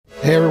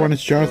Hey everyone,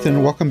 it's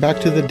Jonathan. Welcome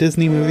back to the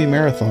Disney Movie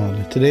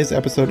Marathon. Today's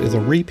episode is a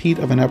repeat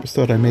of an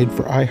episode I made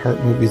for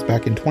iHeart Movies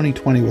back in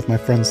 2020 with my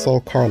friend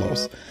Saul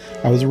Carlos.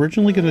 I was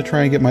originally going to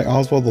try and get my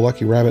Oswald the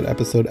Lucky Rabbit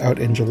episode out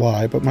in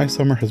July, but my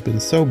summer has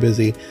been so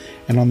busy,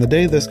 and on the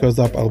day this goes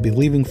up, I'll be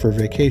leaving for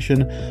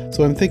vacation,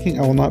 so I'm thinking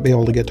I will not be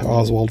able to get to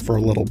Oswald for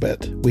a little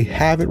bit. We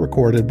have it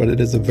recorded, but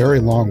it is a very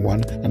long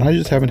one, and I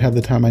just haven't had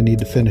the time I need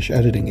to finish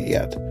editing it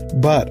yet.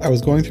 But I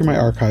was going through my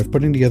archive,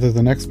 putting together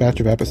the next batch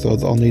of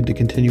episodes I'll need to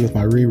continue with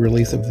my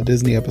re-release of the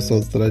Disney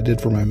episodes that I did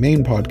for my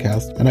main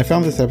podcast, and I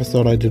found this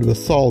episode I did with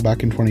Saul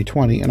back in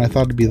 2020, and I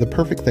thought it'd be the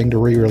perfect thing to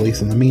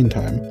re-release in the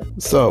meantime.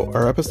 So,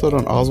 our episode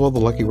on Oswald the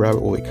Lucky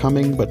Rabbit will be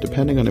coming, but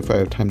depending on if I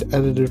have time to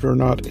edit it or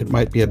not, it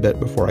might be a bit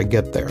before I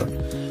get there.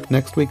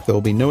 Next week there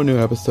will be no new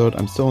episode,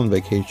 I'm still on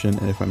vacation,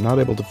 and if I'm not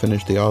able to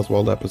finish the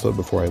Oswald episode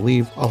before I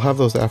leave, I'll have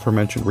those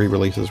aforementioned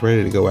re-releases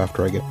ready to go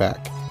after I get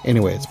back.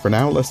 Anyways, for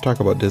now, let's talk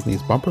about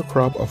Disney's bumper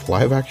crop of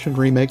live-action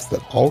remakes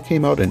that all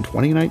came out in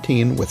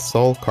 2019 with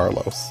Saul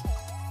Carlos.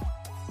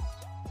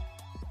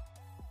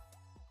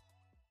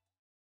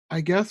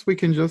 I guess we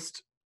can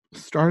just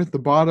start at the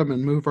bottom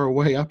and move our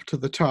way up to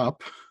the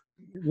top.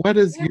 What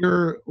is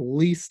your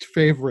least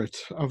favorite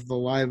of the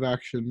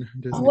live-action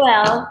Disney?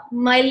 Well,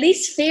 my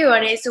least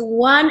favorite is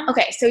one.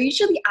 Okay, so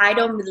usually I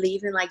don't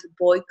believe in like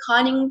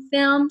boycotting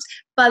films,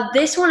 but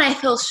this one I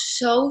feel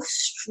so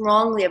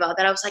strongly about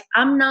that. I was like,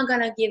 I'm not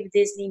gonna give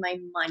Disney my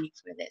money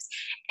for this.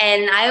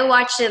 And I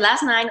watched it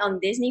last night on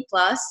Disney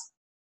Plus,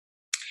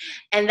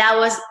 and that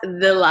was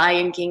The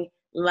Lion King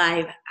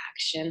live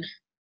action.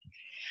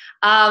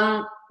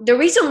 The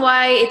reason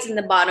why it's in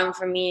the bottom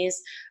for me is,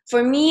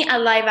 for me, a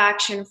live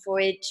action, for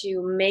it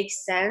to make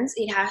sense,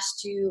 it has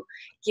to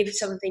give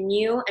something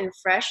new and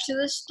fresh to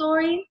the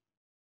story,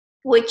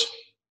 which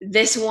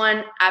this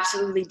one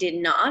absolutely did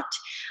not.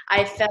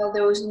 I felt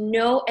there was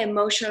no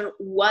emotion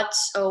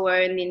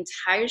whatsoever in the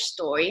entire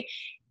story.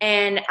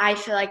 And I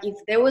feel like if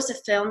there was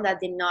a film that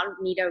did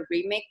not need a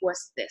remake,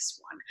 was this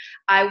one.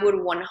 I would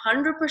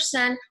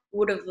 100%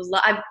 would have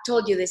I've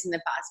told you this in the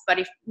past, but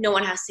if no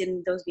one has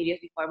seen those videos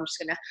before, I'm just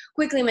gonna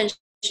quickly mention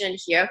it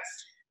here.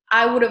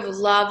 I would have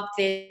loved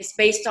this,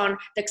 based on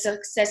the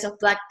success of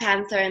Black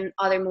Panther and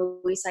other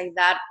movies like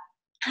that,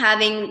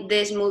 having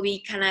this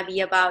movie kind of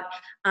be about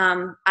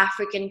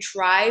African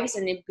tribes,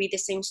 and it'd be the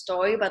same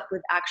story but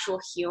with actual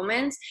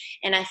humans.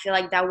 And I feel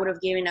like that would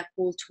have given a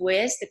cool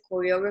twist. The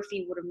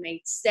choreography would have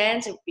made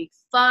sense. It would be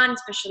fun,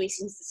 especially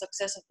since the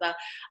success of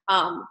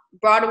the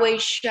Broadway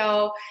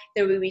show.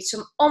 There will be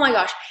some, oh my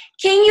gosh,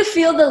 Can You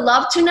Feel the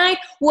Love Tonight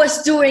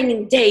was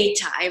during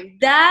daytime.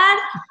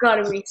 That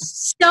got me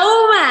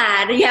so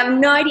mad. You have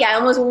no idea. I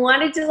almost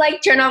wanted to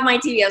like turn off my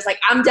TV. I was like,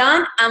 I'm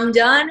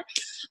done.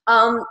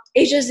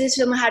 It's just, this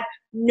film had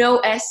no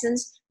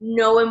essence,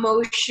 no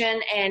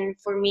emotion, and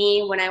for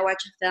me, when I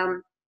watch a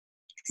film,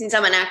 since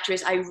I'm an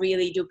actress, I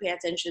really do pay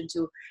attention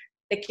to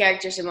the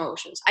character's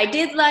emotions. I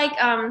did like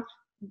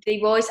the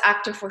voice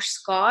actor for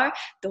Scar.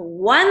 The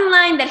one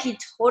line that he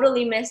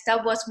totally messed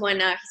up was when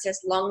he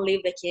says, "Long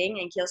live the king,"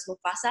 and kills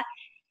Mufasa.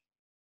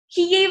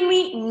 He gave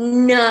me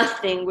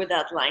nothing with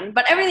that line,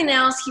 but everything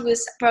else, he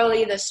was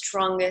probably the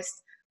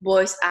strongest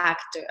voice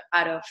actor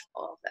out of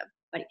all of them.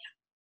 But yeah.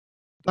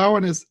 That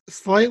one is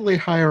slightly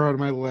higher on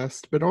my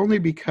list, but only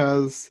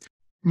because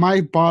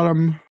my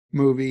bottom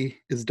movie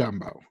is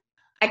Dumbo.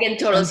 I can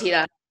totally see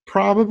that.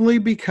 Probably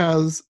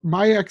because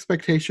my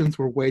expectations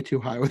were way too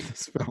high with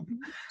this film.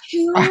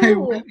 True. I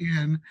went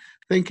in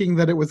thinking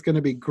that it was going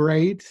to be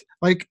great.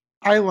 Like,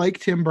 I like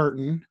Tim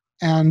Burton,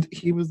 and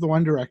he was the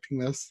one directing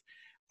this.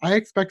 I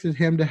expected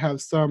him to have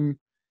some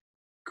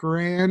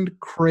grand,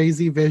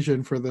 crazy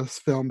vision for this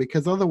film,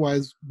 because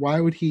otherwise, why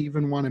would he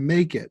even want to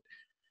make it?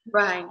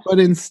 Right. But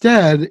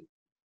instead,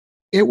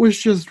 it was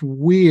just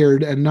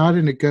weird, and not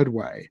in a good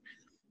way.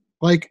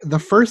 Like, the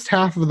first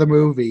half of the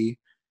movie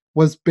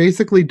was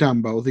basically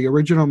Dumbo, the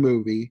original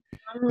movie,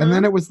 and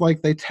then it was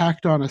like they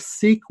tacked on a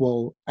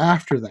sequel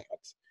after that.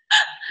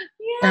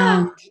 Yeah.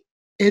 And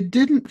it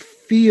didn't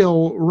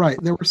feel right.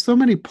 There were so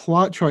many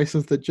plot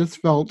choices that just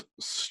felt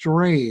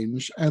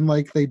strange, and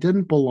like they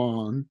didn't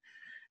belong.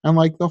 And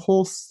like the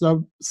whole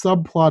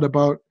subplot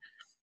about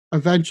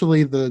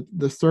eventually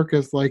the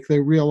circus, like, they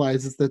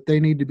realizes that they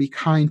need to be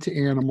kind to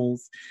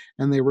animals,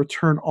 and they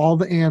return all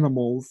the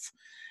animals.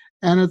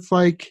 And it's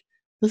like,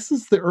 this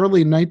is the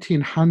early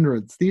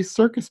 1900s. These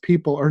circus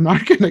people are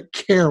not going to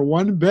care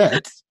one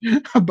bit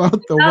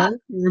about the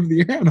welfare of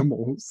the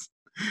animals,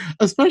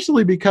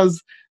 especially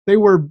because they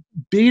were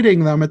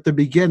beating them at the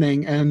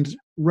beginning and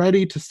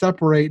ready to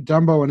separate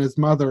Dumbo and his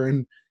mother,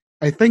 and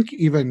I think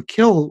even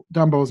kill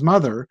Dumbo's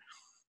mother.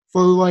 So,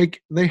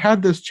 like, they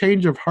had this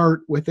change of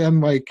heart within,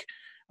 like,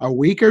 a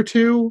week or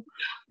two,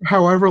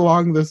 however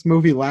long this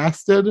movie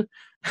lasted.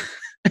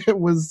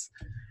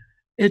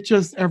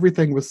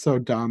 Everything was so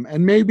dumb.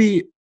 And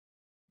maybe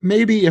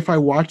if I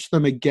watch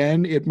them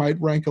again, it might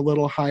rank a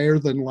little higher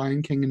than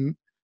Lion King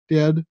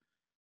did.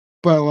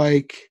 But,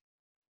 like,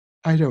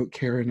 I don't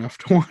care enough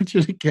to watch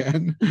it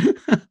again.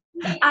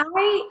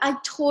 I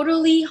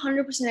totally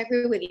 100%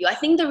 agree with you. I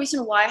think the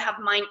reason why I have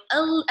mine,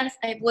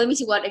 let me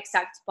see what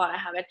exact spot I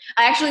have it.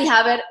 I actually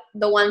have it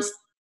the one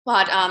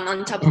spot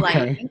on top of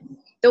Lion Okay. King.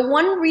 The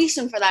one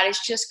reason for that is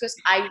just because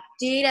I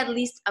did at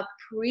least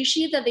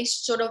appreciate that they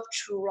sort of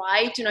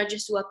tried to not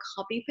just do a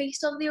copy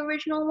paste of the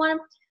original one.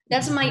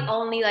 That's my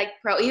only like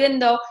pro. Even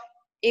though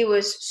it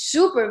was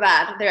super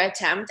bad their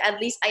attempt, at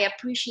least I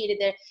appreciated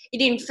that it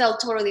didn't feel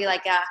totally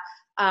like a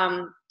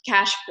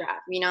cash grab.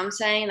 You know what I'm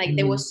saying? Like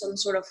there Mhm. was some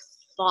sort of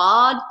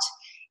thought,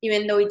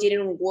 even though it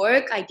didn't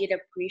work. I did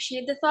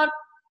appreciate the thought.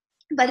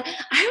 But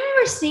I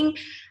remember seeing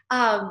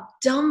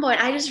Dumbo,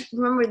 and I just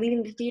remember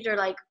leaving the theater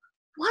like,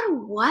 what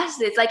was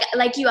this?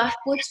 Like you, I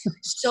was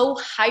so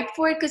hyped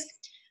for it because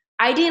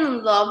I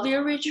didn't love the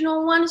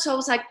original one, so I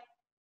was like,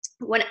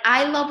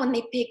 I love when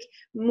they pick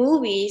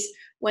movies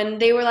when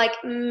they were like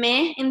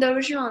meh in the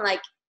original, and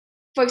like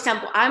for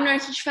example, I'm not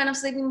a huge fan of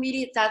Sleeping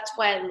Beauty. That's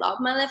why I love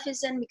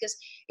Maleficent because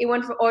it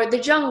went for, or the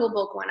Jungle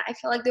Book one. I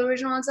feel like the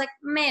original one's like,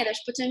 man,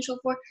 there's potential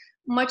for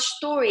much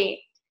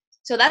story.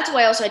 So that's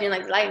why also I didn't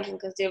like The Lion King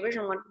because the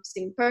original one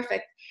seemed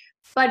perfect.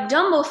 But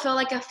Dumbo felt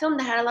like a film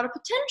that had a lot of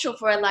potential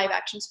for a live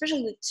action,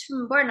 especially with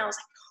Tim Burton. I was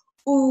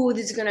like, ooh,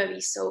 this is gonna be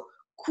so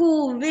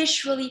cool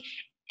visually.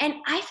 And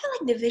I feel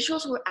like the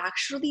visuals were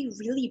actually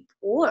really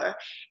poor.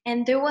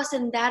 And there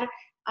wasn't that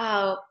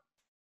uh,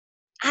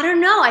 I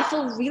don't know. I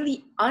feel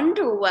really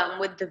underwhelmed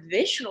with the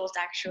visuals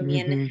actually,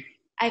 and Mhm.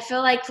 I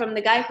feel like from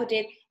the guy who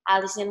did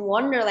Alice in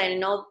Wonderland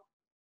and all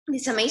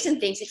these amazing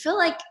things, it felt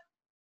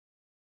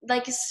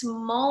like a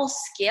small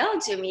scale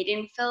to me. It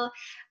didn't feel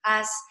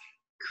as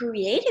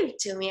creative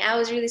to me. I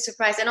was really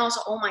surprised, and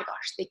also, oh my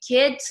gosh, the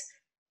kids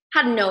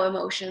had no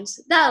emotions.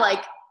 That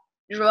like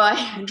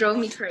drove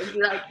me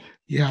crazy. Like,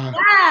 Yeah.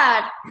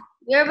 Dad,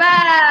 you're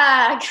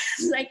back.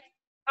 It's like,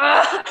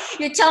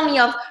 you're telling me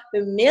of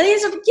the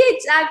millions of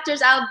kids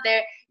actors out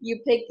there. You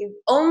pick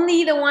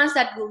only the ones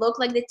that look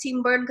like the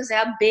Tim Burton because they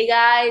have big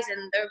eyes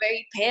and they're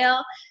very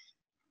pale.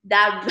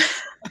 That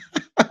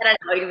that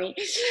annoyed me.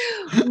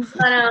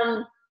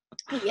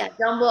 But yeah,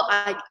 Dumbo,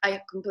 I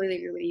completely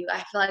agree with you. I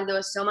feel like there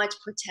was so much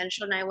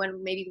potential, and I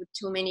went maybe with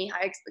too many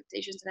high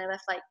expectations, and I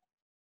left like,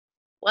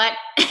 what?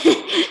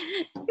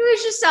 It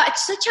was just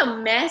it's such a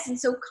mess and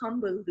so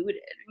convoluted,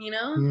 you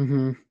know?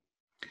 Mhm.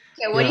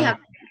 Okay, what do you Yeah. have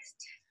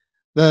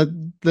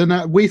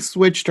next? We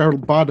switched our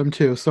bottom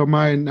two, so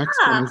my next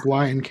one Ah, is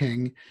Lion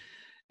King.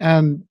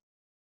 And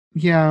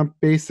yeah,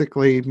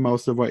 basically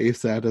most of what you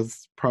said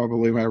is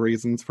probably my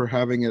reasons for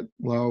having it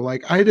low.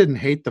 Like I didn't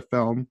hate the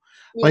film.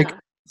 Like yeah.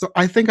 so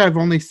I think I've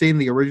only seen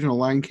the original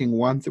Lion King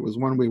once. It was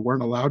one we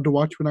weren't allowed to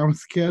watch when I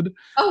was a kid.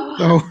 Oh,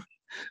 wow. So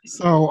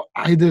so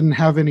I didn't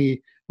have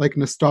any like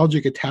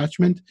nostalgic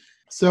attachment.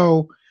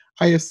 So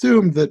I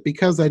assumed that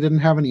because I didn't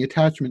have any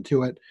attachment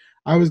to it,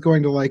 I was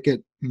going to like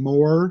it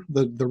more.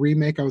 The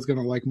remake I was going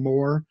to like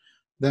more Mhm.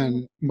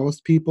 than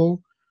most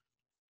people,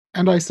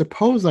 and I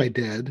suppose I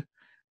did,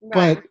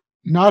 but Right.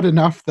 not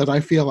enough that I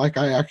feel like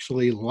I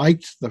actually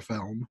liked the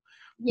film.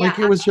 Yeah, Like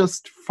it was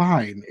just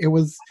fine. It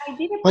was I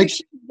did like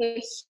appreciate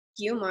the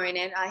humor in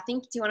it. I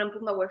think Timon and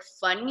Pumbaa were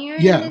funnier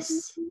in this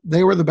yes, movie.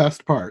 they were the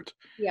best part.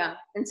 Yeah,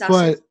 and Sasu.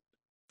 But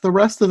the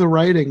rest of the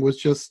writing was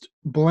just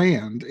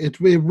bland. It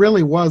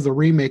really was a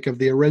remake of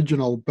the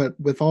original, but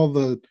with all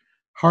the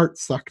heart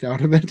sucked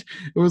out of it.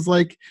 It was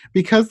like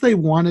because they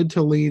wanted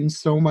to lean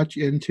so much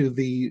into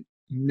the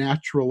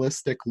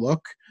naturalistic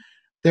look,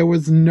 there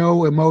was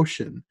no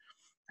emotion.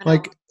 At all.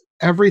 Like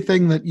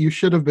everything that you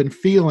should have been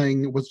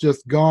feeling was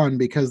just gone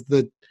because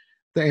the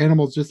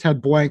animals just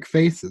had blank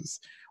faces,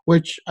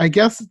 which I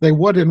guess they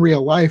would in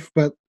real life,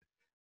 but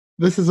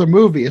this is a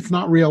movie. It's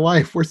not real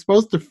life. We're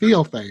supposed to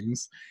feel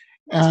things,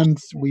 Especially and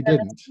we the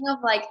didn't. thing of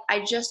like,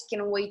 I just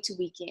can't wait to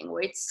be king,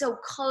 where it's so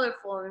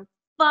colorful and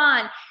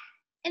fun.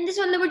 And this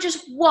one, they were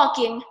just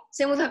walking.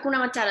 Same with Hakuna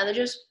Matata, they're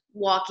just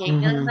walking.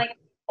 And it's Hmm. like,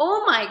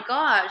 oh my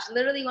gosh,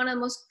 literally one of the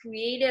most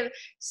creative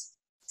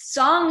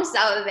songs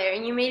out there,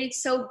 and you made it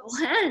so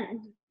bland.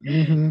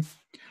 Hmm.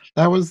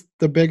 That was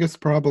the biggest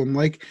problem.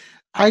 Like,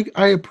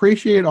 I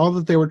appreciate all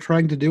that they were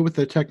trying to do with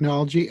the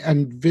technology,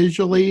 and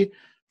visually,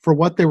 for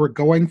what they were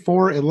going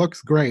for, it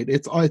looks great.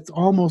 It's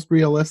almost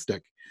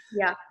realistic,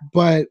 Yeah.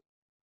 but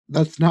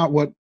that's not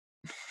what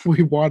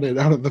we wanted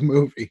out of the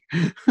movie.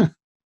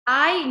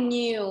 I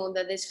knew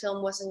that this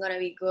film wasn't going to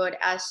be good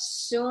as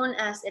soon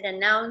as it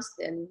announced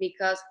it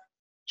because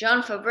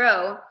John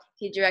Favreau,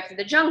 he directed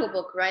The Jungle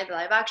Book, right? The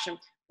live action,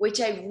 which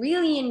I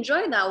really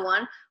enjoyed that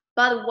one.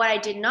 But what I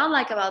did not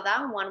like about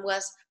that one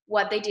was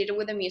what they did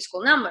with the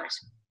musical numbers.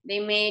 They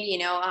made,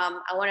 I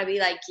Want to Be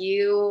Like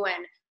You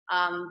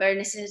and Bare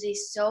Necessity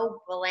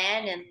so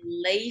bland and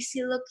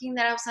lazy looking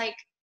that I was like,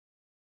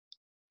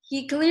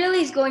 he clearly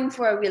is going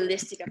for a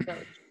realistic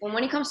approach. And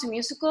when it comes to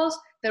musicals,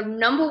 the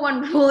number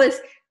one rule is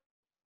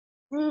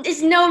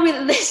it's no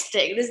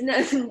realistic. There's no,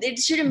 it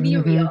shouldn't be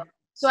real. Hmm.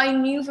 So I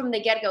knew from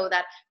the get go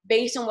that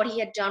based on what he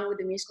had done with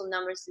the musical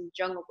numbers in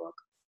Jungle Book,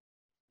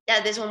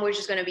 that this one was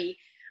just gonna be,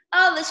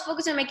 oh, let's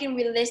focus on making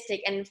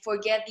realistic and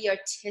forget the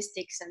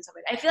artistic sense of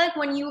it. I feel like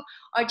when you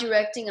are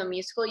directing a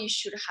musical, you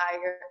should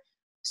hire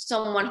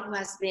someone who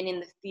has been in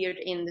the theater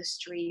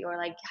industry or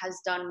like has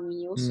done Mm-hmm.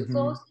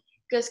 musicals,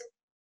 because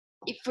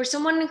if for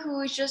someone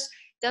who is just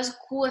does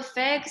cool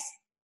effects,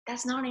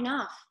 that's not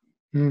enough.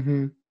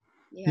 Mm-hmm.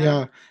 Yeah.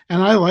 Yeah.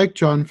 And I like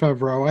Jon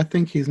Favreau. I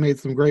think he's made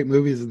some great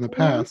movies in the Mhm.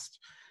 past,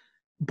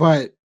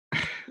 but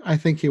I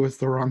think he was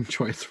the wrong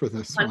choice for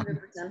this one.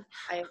 100%.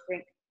 I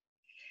agree.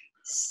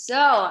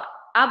 So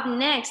up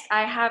next,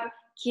 I have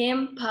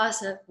Kim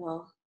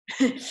Possible.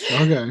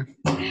 Okay.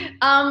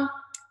 um,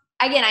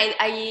 again,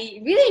 I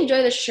really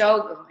enjoyed the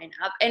show growing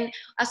up, and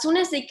as soon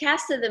as they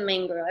casted the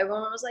main girl,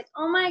 everyone was like,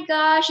 "Oh my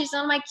gosh, she's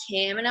not my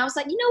Kim," and I was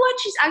like, "You know what?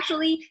 She's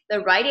actually the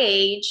right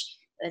age.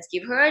 Let's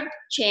give her a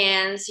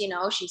chance. You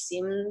know, she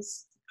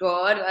seems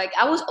good." Like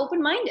I was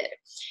open minded,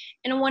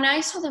 and when I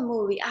saw the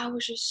movie, I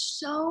was just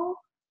so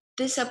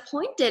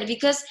disappointed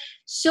because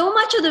so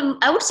much of the,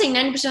 I would say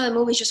 90% of the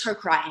movie is just her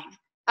crying.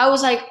 I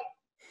was like,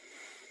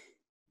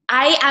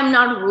 I am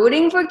not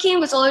rooting for Kim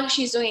because all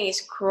she's doing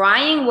is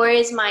crying. Where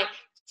is my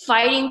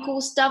fighting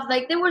cool stuff?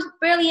 Like there was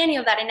barely any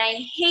of that, and I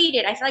hate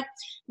it. I feel like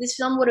this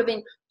film would have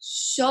been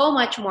so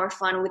much more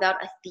fun without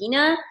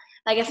Athena.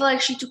 Like I feel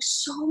like she took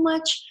so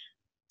much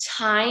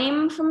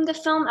time from the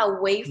film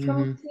away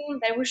from Mm-hmm. Kim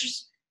that was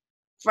just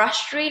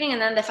frustrating.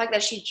 And then the fact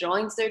that she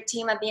joins their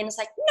team at the end is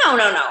like, no,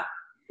 no, no,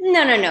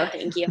 no, no, no,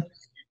 thank you.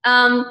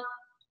 Um,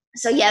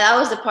 so yeah, that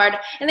was the part.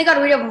 And they got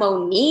rid of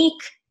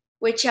Monique,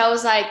 which I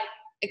was like,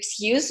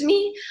 excuse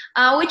me,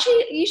 which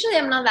usually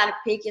I'm not that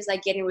picky is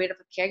like getting rid of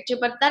a character,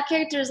 but that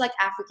character is like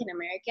African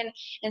American,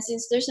 and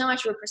since there's not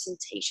much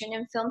representation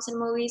in films and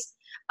movies,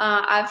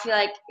 I feel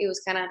like it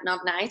was kind of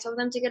not nice of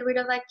them to get rid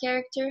of that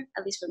character,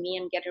 at least for me,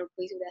 and get it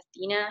replaced with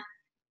Athena.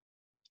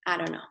 I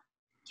don't know,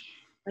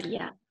 but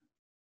yeah.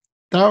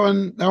 That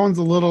one's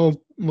a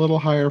little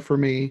higher for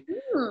me.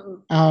 Hmm.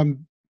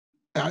 Um,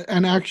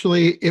 and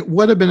actually, it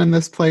would have been in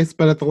this place,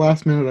 but at the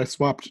last minute, I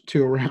swapped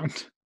two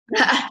around.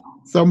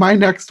 So my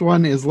next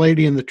one is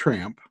Lady and the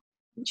Tramp,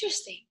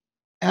 Interesting.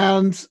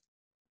 and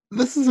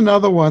this is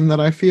another one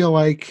that I feel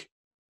like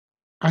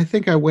I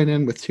think I went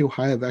in with too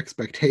high of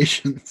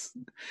expectations,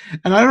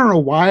 and I don't know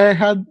why I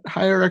had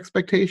higher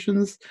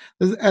expectations.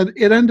 And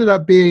it ended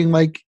up being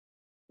like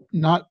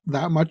not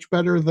that much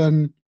better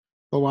than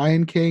The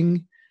Lion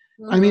King.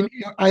 I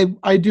Mm-hmm. mean,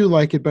 I do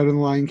like it better than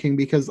Lion King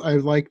because I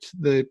liked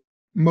the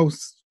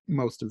most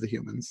of the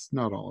humans,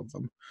 not all of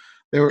them.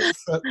 There were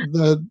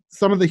the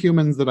some of the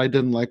humans that I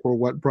didn't like were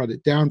what brought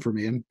it down for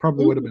me, and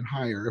probably would have been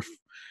higher if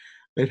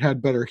it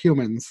had better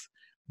humans.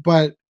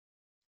 But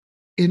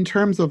in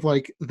terms of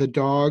like the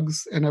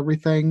dogs and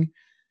everything,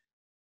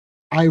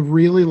 I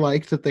really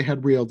liked that they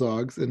had real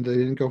dogs and they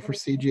didn't go for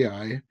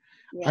CGI.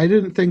 Yeah. I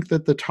didn't think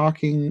that the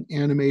talking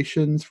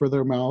animations for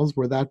their mouths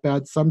were that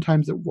bad.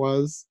 Sometimes it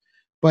was,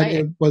 but I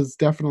it was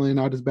definitely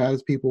not as bad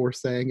as people were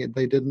saying.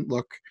 They didn't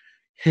look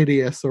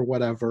hideous or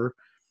whatever.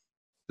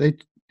 They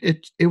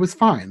it was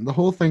fine. The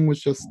whole thing was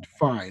just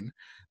fine.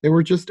 There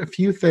were just a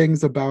few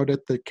things about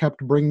it that kept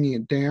bringing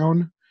it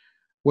down,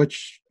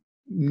 which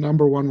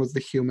number one was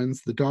the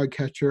humans. The dog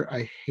catcher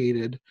I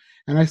hated,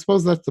 and I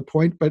suppose that's the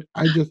point. But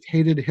I just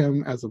hated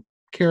him as a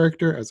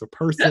character, as a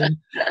person.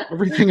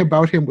 Everything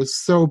about him was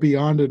so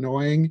beyond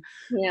annoying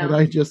that yeah.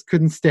 I just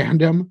couldn't stand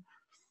him.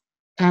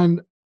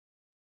 And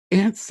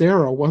Aunt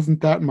Sarah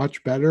wasn't that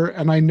much better.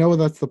 And I know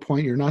that's the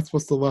point. You're not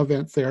supposed to love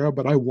Aunt Sarah,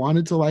 but I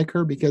wanted to like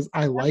her because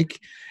I like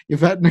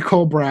Yvette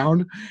Nicole Brown.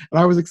 And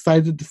I was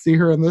excited to see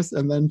her in this.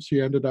 And then she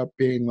ended up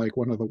being like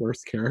one of the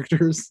worst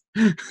characters.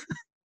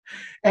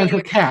 And her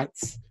Same.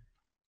 cats.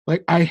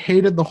 Like, I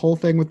hated the whole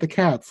thing with the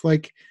cats.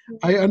 Like,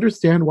 I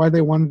understand why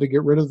they wanted to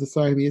get rid of the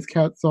Siamese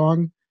cat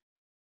song,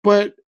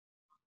 but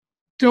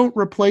don't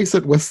replace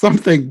it with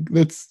something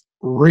that's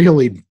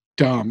really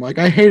dumb. Like,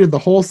 I hated the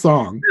whole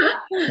song.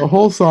 The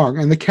whole song.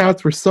 And the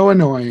cats were so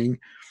annoying.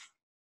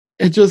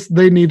 It just,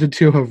 they needed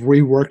to have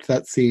reworked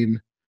that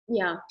scene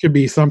Yeah. to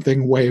be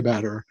something way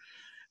better.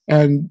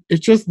 And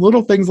it's just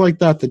little things like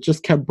that that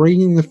just kept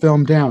bringing the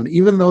film down,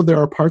 even though there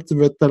are parts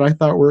of it that I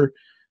thought were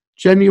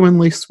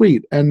genuinely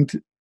sweet. And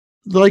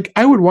like,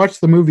 I would watch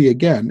the movie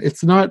again.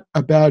 It's not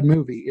a bad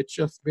movie. It's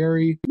just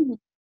very,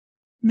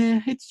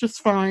 meh, it's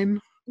just fine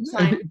It's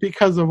fine.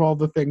 because of all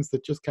the things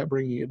that just kept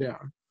bringing it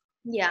down.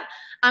 Yeah,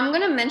 I'm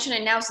gonna mention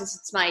it now since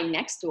it's my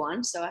next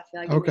one, so I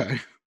feel like it makes Okay.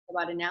 sense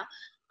about it now.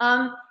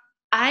 Um,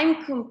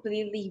 I'm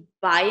completely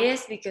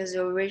biased because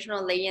the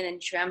original Lady and the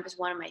Tramp is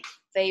one of my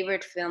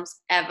favorite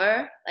films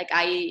ever. Like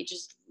I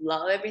just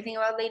love everything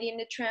about Lady and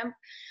the Tramp.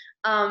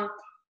 Um,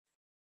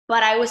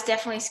 but I was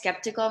definitely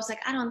skeptical. I was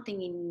like, I don't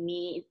think it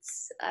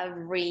needs a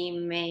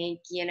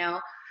remake, you know.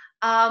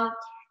 Um,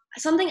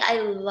 Something I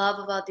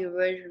love about the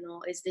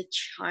original is the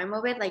charm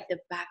of it. Like the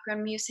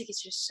background music is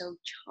just so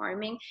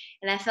charming,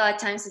 and I felt at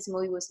times this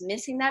movie was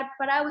missing that.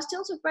 But I was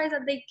still surprised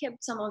that they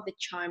kept some of the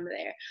charm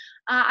there.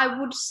 I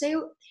would say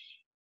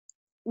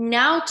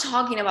now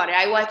talking about it,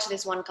 I watched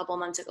this one a couple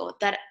months ago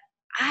that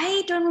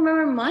I don't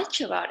remember much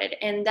about it,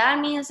 and that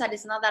means that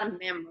it's not that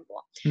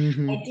memorable.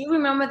 Hmm. I do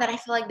remember that I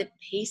feel like the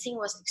pacing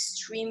was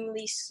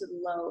extremely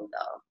slow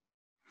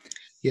though.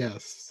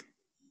 Yes.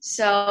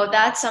 So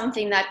that's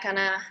something that kind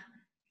of,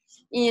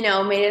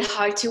 made it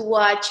hard to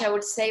watch, I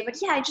would say.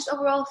 But yeah, I just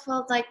overall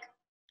felt like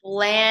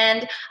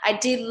bland. I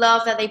did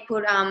love that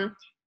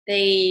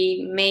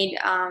they made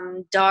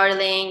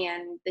Darling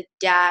and the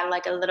dad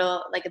like a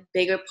little like a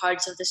bigger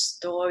parts of the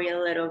story a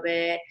little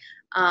bit.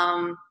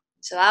 Um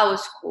so that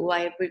was cool.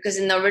 I agree because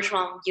in the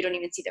original you don't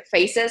even see their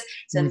faces.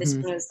 So in this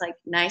Mm-hmm. one it was like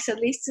nice at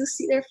least to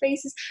see their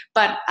faces.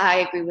 But I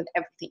agree with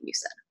everything you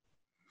said.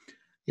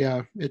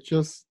 Yeah, it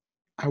just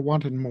I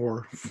wanted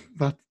more.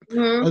 That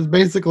Mm-hmm. that's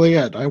basically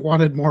it. I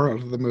wanted more out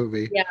of the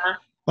movie. Yeah.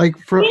 Like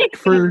for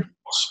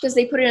Because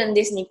they put it on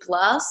Disney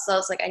Plus, so I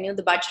was like, I knew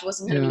the budget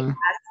wasn't going to be yeah.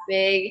 as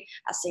big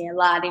as say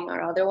Aladdin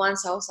or other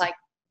ones. So I was like,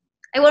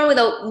 I went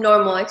without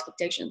normal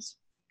expectations.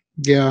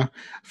 Yeah.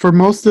 For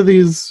most of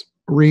these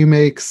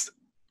remakes,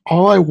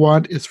 all I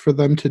want is for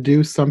them to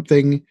do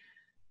something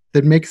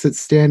that makes it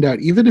stand out,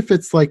 even if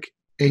it's like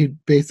a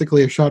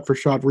basically a shot for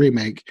shot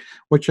remake,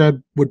 which I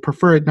would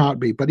prefer it not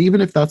be. But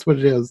even if that's what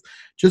it is,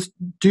 just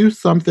do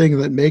something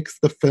that makes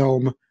the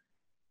film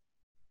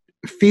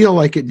feel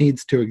like it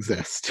needs to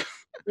exist.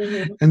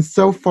 Mm-hmm. And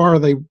so far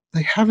they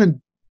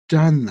haven't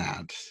done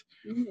that.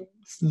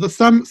 Mm-hmm.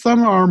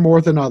 Some are more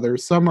than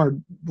others. Some are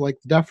like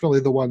definitely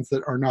the ones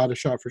that are not a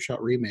shot for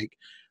shot remake.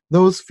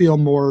 Those feel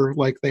more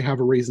like they have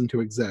a reason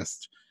to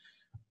exist.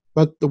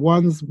 But the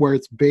ones where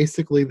it's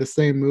basically the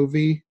same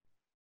movie,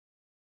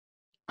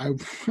 I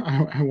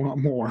I want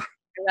more.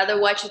 I'd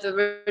rather watch the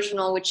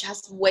original, which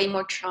has way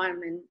more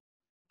charm and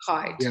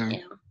heart. Yeah. Yeah.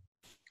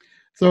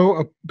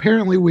 So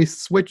apparently we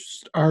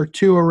switched our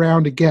two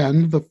around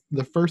again,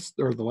 the first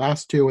or the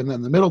last two and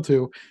then the middle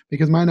two,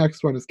 because my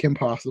next one is Kim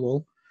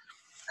Possible.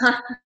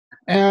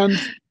 And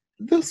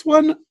this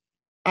one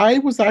I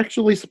was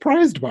actually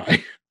surprised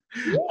by.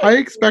 I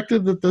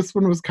expected that this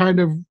one was kind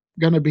of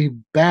going to be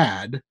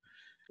bad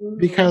Mm-hmm.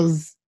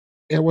 because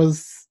it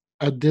was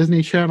a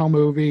Disney Channel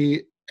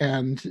movie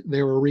and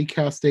they were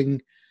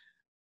recasting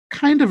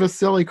kind of a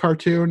silly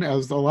cartoon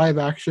as a live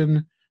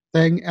action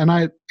thing, and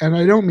I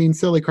don't mean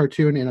silly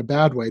cartoon in a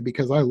bad way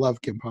because I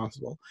love Kim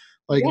Possible.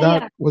 Like Yeah,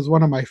 that yeah. was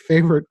one of my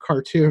favorite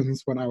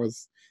cartoons when I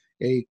was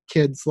a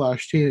kid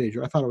slash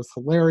teenager. I thought it was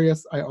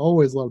hilarious. I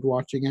always loved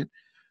watching it.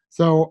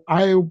 So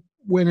I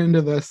went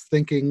into this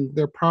thinking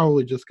they're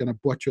probably just going to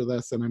butcher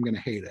this and I'm going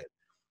to hate it.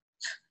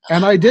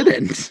 And I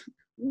didn't.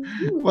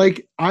 Mm-hmm.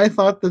 Like I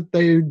thought that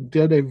they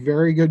did a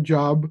very good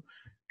job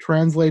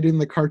translating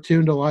the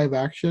cartoon to live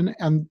action,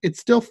 and it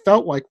still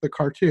felt like the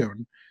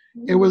cartoon. It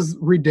Mm-hmm. was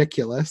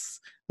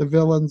ridiculous. The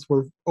villains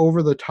were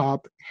over the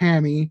top,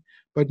 hammy,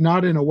 but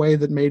not in a way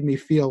that made me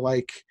feel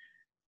like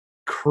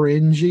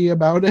cringy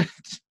about it.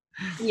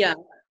 Yeah.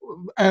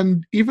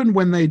 And even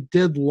when they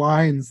did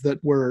lines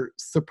that were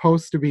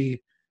supposed to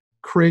be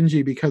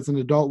cringy because an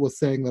adult was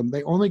saying them,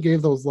 they only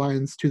gave those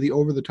lines to the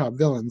over the top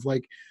villains.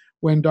 Like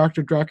when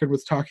Dr. Draken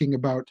was talking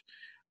about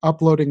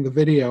uploading the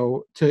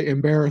video to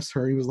embarrass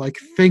her, he was like,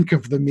 think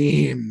of the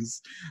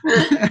memes.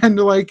 And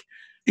like,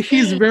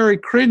 he's very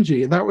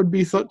cringy. That would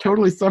be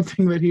totally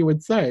something that he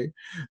would say.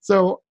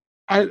 So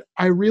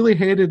I really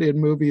hate it in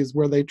movies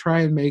where they try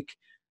and make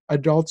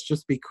adults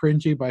just be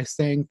cringy by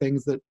saying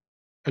things that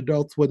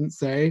adults wouldn't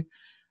say.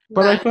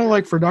 But I Right. felt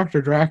like for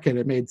Dr. Draken,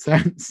 it made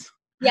sense.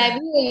 Yeah, I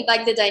really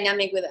like the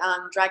dynamic with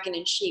Dragon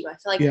and Sheep. I feel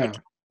like the Yeah,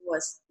 casting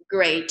was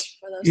great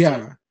for those two.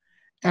 yeah.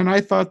 And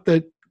I thought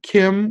that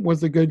Kim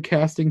was a good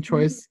casting Mm-hmm.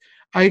 choice.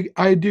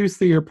 I do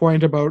see your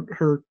point about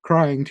her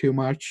crying too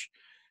much,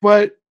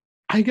 but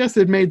I guess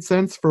it made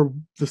sense for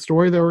the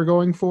story they were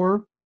going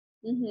for.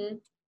 Mm-hmm.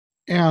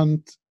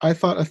 And I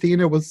thought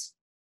Athena was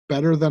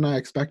better than I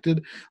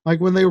expected.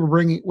 Like when they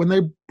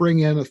bring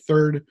in a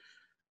third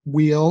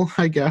wheel,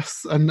 I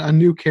guess, a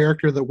new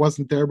character that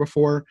wasn't there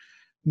before,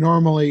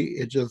 normally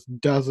it just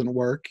doesn't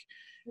work.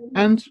 Mm-hmm.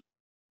 And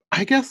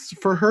I guess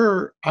for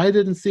her, I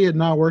didn't see it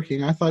not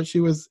working. I thought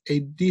she was a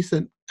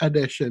decent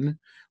addition.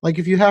 Like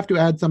if you have to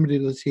add somebody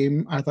to the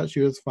team, I thought she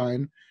was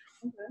fine.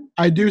 Mm-hmm.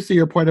 I do see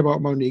your point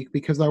about Monique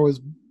because I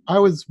was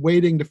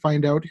waiting to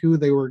find out who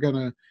they were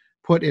gonna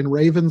put in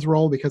Raven's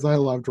role because I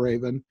loved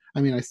Raven.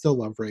 I mean, I still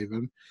love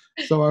Raven.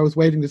 So I was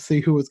waiting to see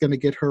who was gonna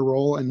get her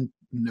role, and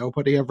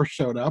nobody ever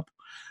showed up.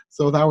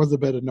 So that was a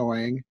bit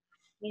annoying.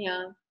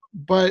 Yeah.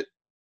 But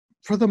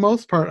for the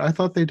most part, I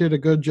thought they did a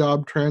good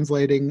job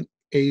translating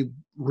a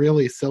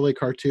really silly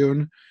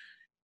cartoon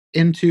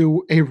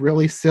into a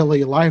really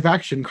silly live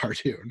action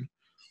cartoon.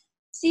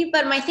 See,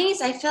 but my thing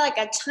is, I feel like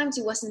at times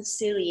it wasn't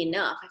silly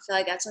enough. I feel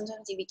like that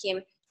sometimes it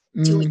became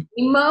too Mm,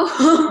 emo.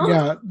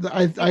 yeah,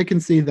 I can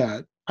see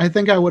that. I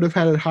think I would have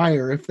had it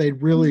higher if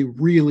they'd really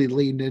really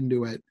leaned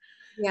into it.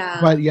 Yeah.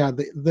 But yeah,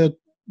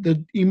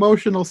 the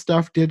emotional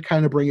stuff did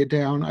kind of bring it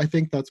down. I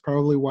think that's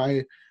probably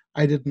why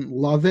I didn't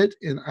love it,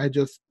 and I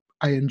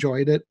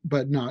enjoyed it,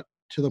 but not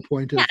to the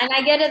point Yeah, of. and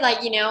I get it, like,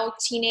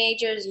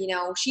 teenagers,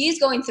 she's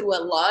going through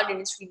a lot and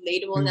it's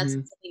relatable and that's,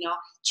 Mhm,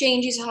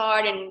 change is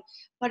hard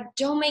but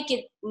don't make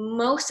it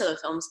most of the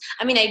films.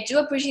 I mean, I do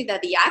appreciate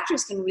that the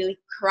actress can really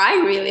cry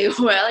really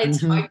well.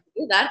 It's hard mhm. to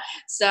do that.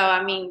 So,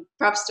 I mean,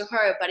 props to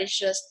her, but it's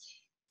just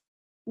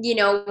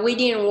we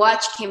didn't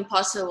watch Kim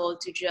Possible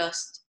to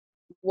just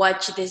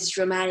watch this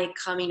dramatic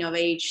coming of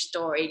age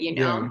story.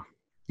 Yeah. We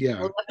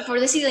Yeah. watch it for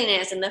the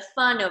silliness and the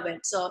fun of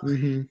it. So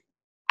Mm-hmm.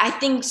 I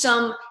think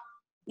some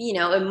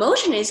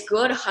emotion is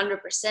good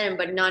 100%,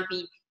 but not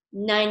be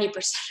 90%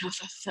 of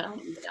a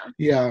film.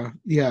 Yeah.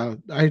 Yeah.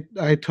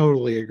 I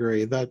totally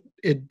agree that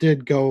it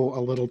did go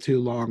a little too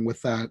long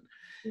with that.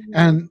 Mm-hmm.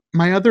 And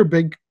my other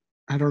big,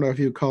 I don't know if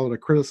you'd call it a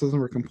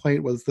criticism or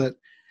complaint, was that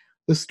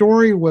the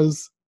story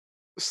was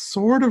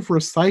sort of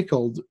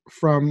recycled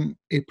from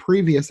a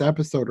previous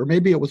episode, or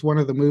maybe it was one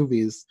of the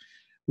movies,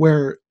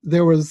 where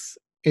there was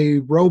a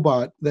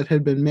robot that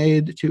had been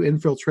made to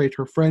infiltrate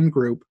her friend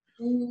group.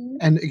 Mm-hmm.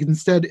 And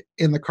instead,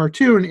 in the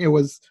cartoon, it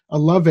was a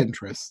love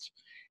interest.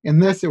 In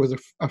this, it was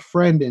a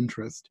friend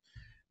interest.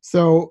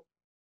 So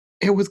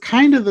it was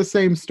kind of the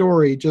same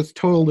story, just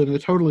told in a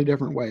totally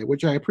different way,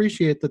 which I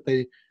appreciate that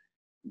they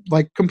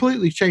like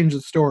completely changed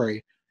the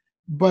story.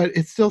 But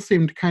it still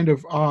seemed kind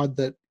of odd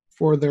that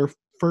for their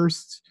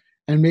first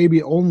and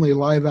maybe only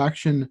live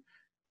action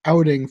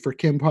outing for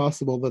Kim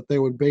Possible, that they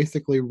would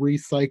basically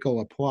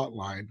recycle a plot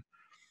line.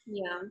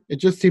 Yeah, It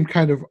just seemed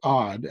kind of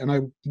odd, and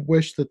I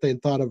wish that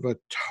they'd thought of a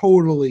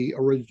totally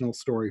original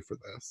story for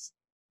this.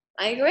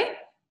 I agree.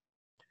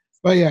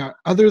 But yeah,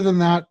 other than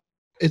that,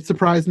 it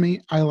surprised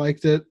me. I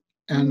liked it,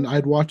 Mm-hmm. and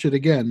I'd watch it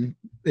again.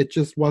 It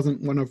just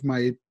wasn't one of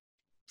my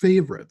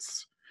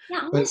favorites.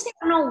 Yeah, But honestly,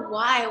 I don't know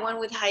why I went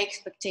with high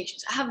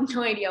expectations. I have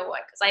no idea why,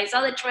 because I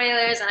saw the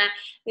trailers and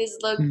this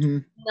looked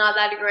mhm, not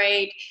that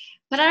great.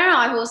 But I don't know.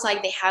 I was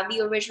like, they have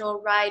the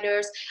original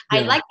writers. I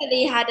yeah, like that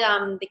they had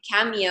the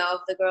cameo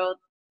of the girl,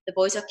 the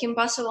voice of Kim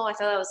Possible. I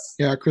thought that was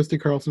yeah, Christy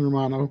Carlson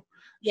Romano.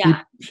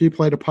 yeah. She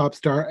played a pop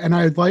star, and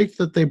I liked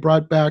that they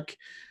brought back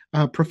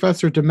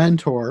Professor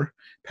Dementor.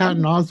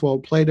 Patton Mhm.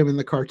 Oswalt played him in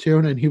the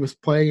cartoon, and he was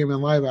playing him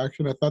in live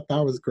action. I thought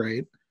that was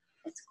great.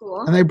 That's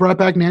cool. And they brought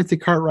back Nancy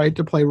Cartwright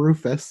to play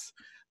Rufus,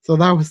 so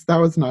that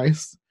was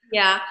nice.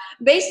 Yeah.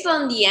 Based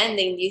on the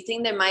ending, do you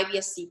think there might be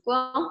a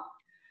sequel?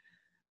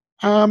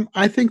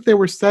 I think they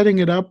were setting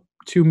it up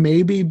to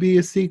maybe be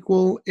a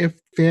sequel if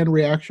fan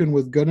reaction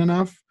was good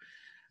enough,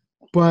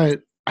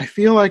 but I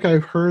feel like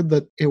I've heard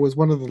that it was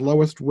one of the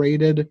lowest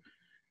rated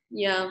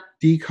Yeah.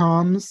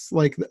 DComs.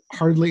 Like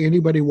hardly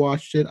anybody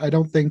watched it. I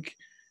don't think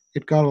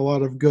it got a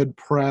lot of good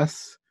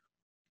press.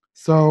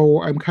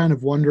 So I'm kind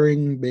of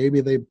wondering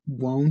maybe they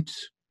won't.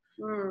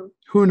 Mm.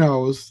 Who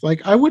knows?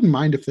 Like I wouldn't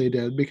mind if they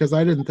did because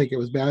I didn't think it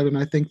was bad and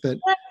I think that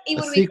But it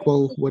a would be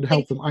cool sequel to would take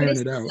help them iron it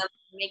criticism out.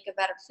 and make a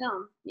better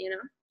film.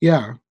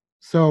 Yeah.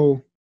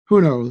 So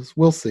who knows?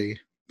 We'll see.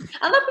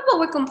 A lot of people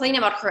were complaining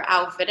about her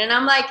outfit, and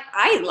I'm like,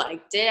 I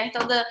liked it. I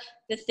thought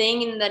the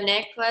thing in the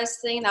necklace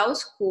thing that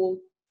was cool.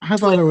 I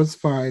thought Twist. it was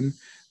fine.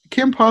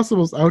 Kim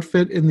Possible's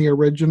outfit in the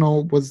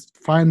original was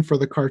fine for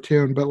the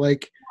cartoon, but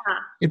like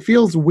it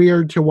feels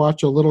weird to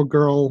watch a little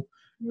girl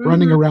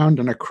running Mm-hmm. around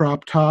in a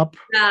crop top.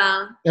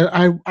 Yeah.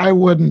 I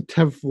wouldn't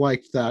have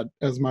liked that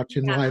as much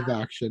in Yeah. live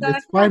action. So I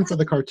It's feel fine like for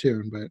the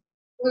cartoon, but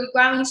we're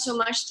grabbing so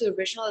much to the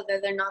original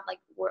that they're not like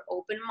we're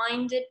open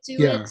minded to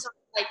yeah. it. So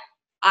like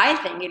I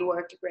think it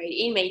worked great.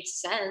 It made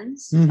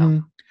sense. So hmm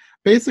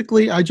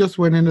Basically, I just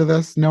went into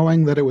this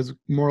knowing that it was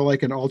more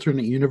like an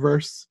alternate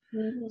universe.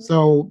 mhm.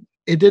 So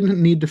it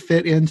didn't need to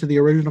fit into the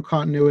original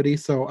continuity,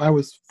 so I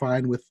was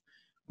fine with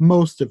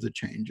most of the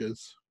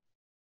changes.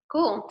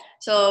 Cool.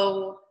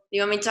 So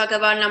you want me to talk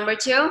about number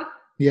two?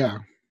 Yeah.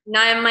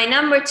 Now my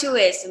number two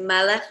is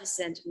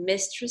Maleficent,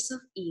 Mistress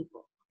of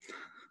Evil.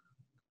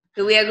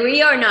 Do we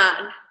agree or not?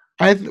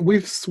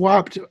 We've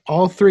swapped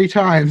all three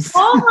times.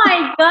 Oh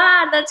my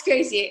god, that's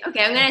crazy.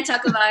 Okay, I'm gonna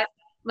talk about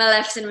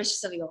Maleficent,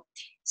 Mistress of Evil.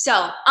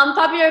 So,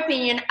 unpopular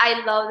opinion,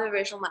 I love the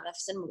original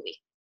Maleficent movie.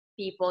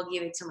 People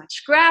give it so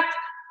much crap,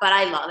 but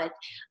I love it.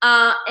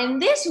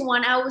 And this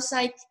one, I was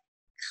like,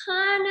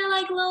 kind of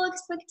like low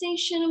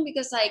expectation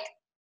because, like,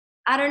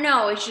 I don't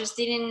know, it just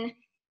didn't.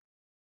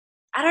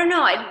 I don't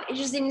know. It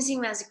just didn't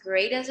seem as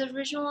great as the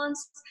original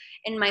ones.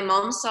 And my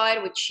mom saw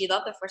it, which she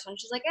loved the first one.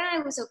 She's like,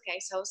 it was okay.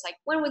 So I was like,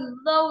 went with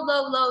low,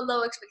 low, low,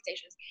 low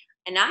expectations.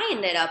 And I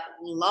ended up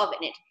loving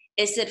it.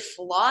 Is it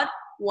flawed?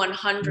 hmm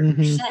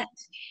 100%.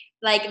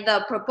 Like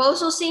the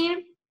proposal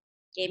scene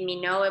gave me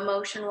no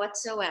emotion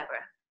whatsoever.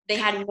 They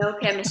had no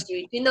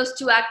chemistry between those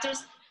two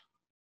actors.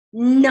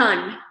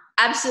 None.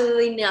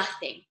 Absolutely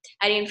nothing.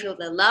 I didn't feel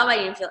the love. I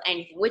didn't feel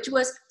anything, which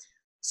was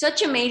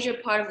such a major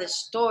part of the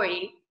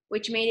story,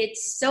 which made it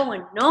so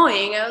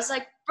annoying. I was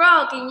like,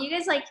 bro, can you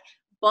guys like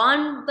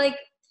bond like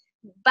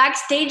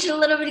backstage a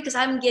little bit because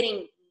I'm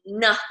getting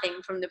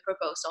nothing from the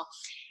proposal.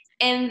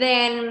 And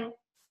then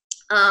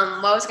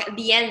what was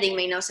the ending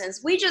made no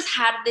sense. We just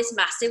had this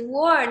massive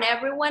war and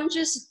everyone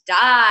just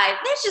died.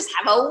 Let's just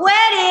have a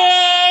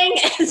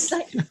wedding. It's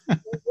like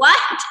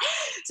what?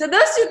 So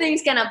those two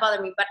things kind of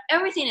bother me, but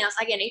everything else,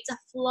 again, it's a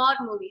flawed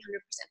movie, 100%.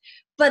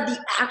 But the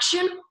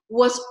action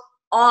was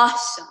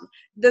awesome.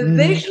 The hmm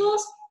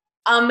visuals,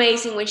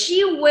 amazing. When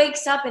she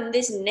wakes up in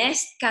this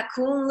nest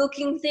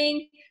cocoon-looking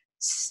thing,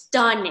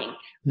 stunning.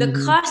 The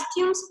hmm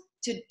costumes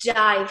to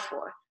die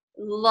for.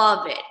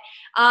 Love it.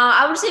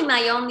 I would say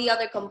my only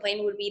other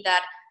complaint would be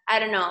that I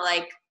don't know,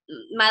 like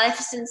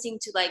Maleficent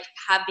seemed to like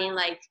have been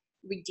like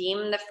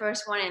redeemed in the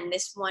first one, and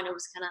this one it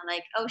was kind of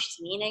like, oh,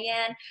 she's mean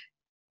again.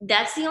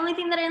 That's the only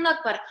thing that I didn't like,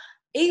 but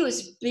it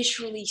was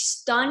visually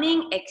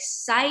stunning,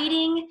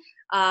 exciting.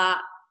 Uh,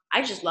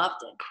 I just loved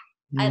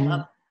it. I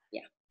loved Mhm. it.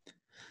 Yeah.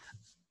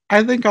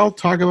 I think I'll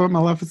talk about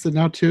Maleficent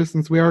now too,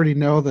 since we already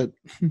know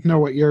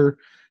what your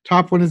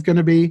top one is going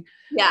to be.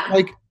 Yeah.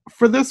 Like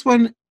for this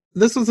one,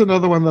 this was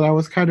another one that I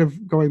was kind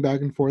of going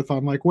back and forth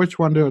on, like which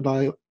one did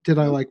I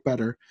Mhm. like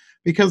better?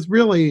 Because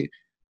really,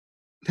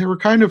 there were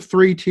kind of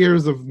three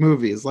tiers of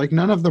movies. Like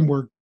none of them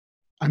were,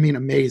 I mean,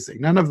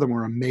 amazing. None of them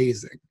were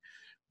amazing,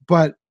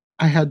 but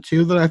I had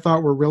two that I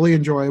thought were really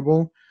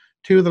enjoyable,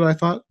 two that I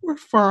thought were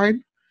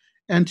fine,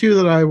 and two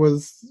that I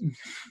was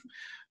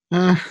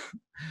uh,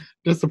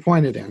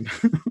 disappointed in.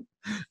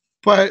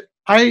 But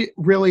I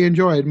really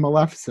enjoyed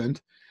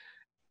Maleficent,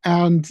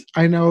 and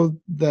I know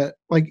that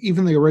like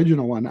even the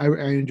original one, I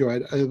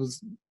enjoyed. It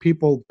was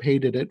people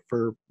hated it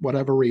for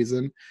whatever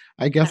reason.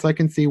 I guess I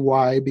can see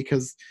why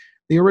because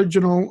the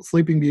original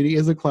Sleeping Beauty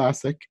is a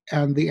classic,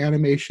 and the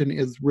animation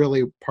is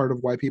really part of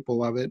why people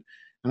love it.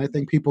 And I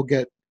think people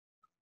get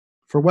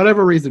for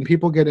whatever reason,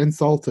 people get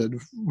insulted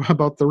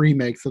about the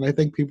remakes, and I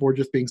think people were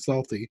just being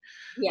salty.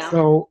 Yeah.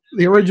 So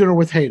the original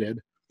was hated,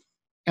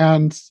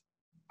 and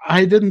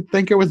I didn't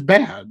think it was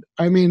bad.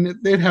 I mean,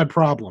 it had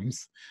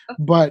problems,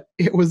 but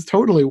it was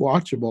totally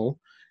watchable,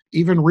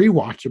 even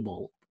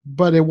rewatchable.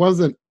 But it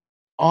wasn't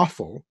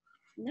awful.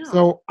 No.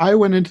 So I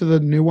went into the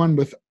new one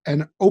with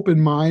an open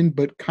mind,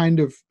 but kind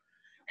of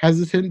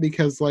hesitant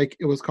because, like,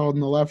 it was called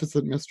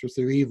Maleficent, Mistress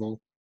of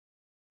Evil,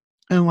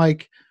 and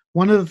like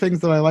one of the things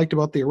that I liked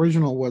about the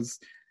original was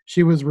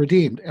she was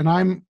redeemed, and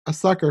I'm a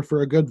sucker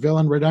for a good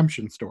villain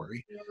redemption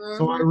story.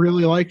 So I Mhm.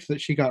 really liked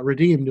that she got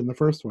redeemed in the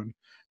first one.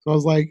 So I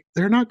was like,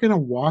 they're not going to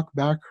walk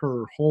back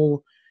her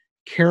whole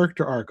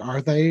character arc,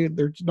 are they?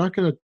 They're not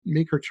going to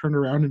make her turn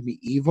around and be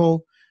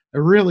evil. I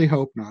really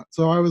hope not.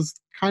 So I was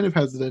kind of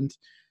hesitant,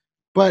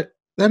 but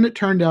then it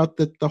turned out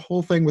that the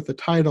whole thing with the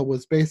title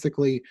was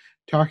basically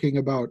talking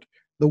about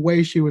the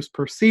way she was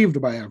perceived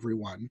by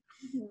everyone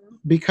Mhm.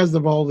 because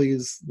of all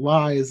these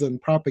lies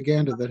and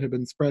propaganda that had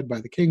been spread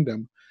by the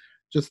kingdom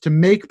just to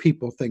make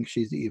people think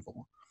she's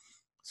evil.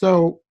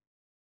 So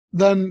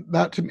then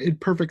that made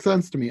perfect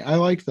sense to me. I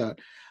liked that.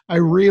 I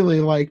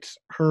really liked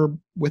her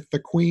with the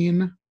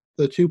queen.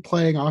 The two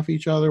playing off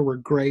each other were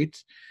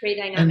great. Great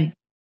dynamic. And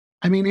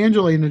I mean,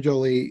 Angelina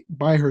Jolie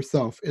by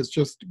herself is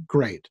just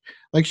great.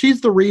 Like,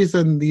 she's the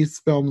reason these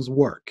films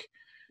work.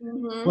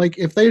 Mhm. Like,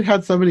 if they'd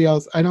had somebody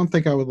else, I don't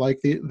think I would like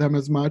them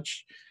as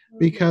much Mhm.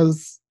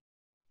 because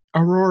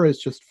Aurora is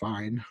just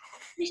fine.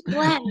 It's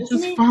bland, She's isn't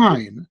just it?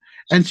 fine.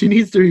 And she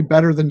needs to be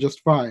better than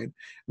just fine.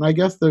 And I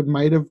guess they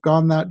might have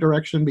gone that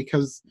direction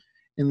because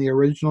in the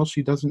original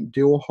she doesn't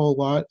do a whole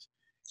lot.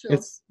 True.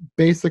 It's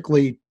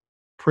basically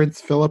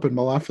Prince Philip and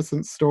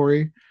Maleficent's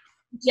story.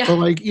 Yeah. But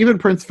like even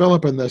Prince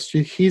Philip in this,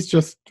 he's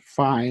just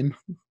fine.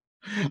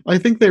 I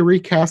think they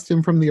recast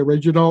him from the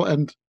original,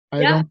 and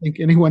I Yeah. don't think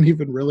anyone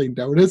even really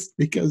noticed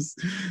because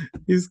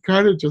he's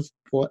kind of just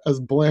as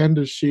bland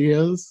as she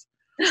is.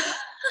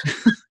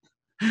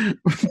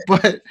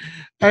 But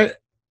I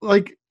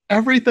like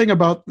everything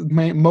about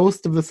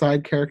most of the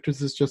side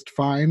characters is just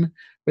fine.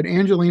 But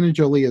Angelina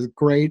Jolie is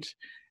great,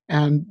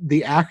 and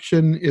the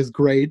action is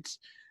great.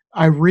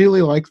 I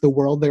really like the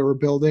world they were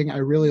building. I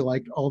really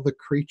liked all the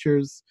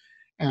creatures,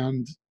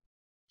 and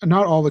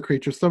not all the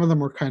creatures. Some of them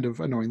were kind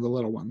of annoying, the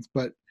little ones,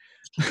 but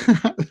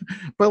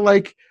but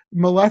like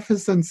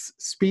Maleficent's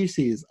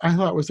species, I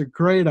thought was a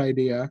great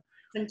idea.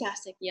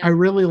 Fantastic. I Yeah.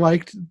 really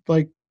liked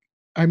like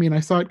I mean, I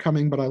saw it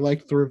coming, but I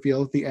liked the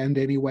reveal at the end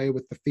anyway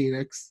with the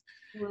phoenix.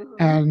 Mhm.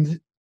 And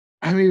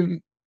I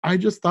mean, I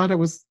just thought it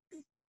was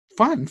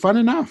fun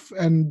enough,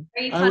 and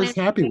Very I fun was and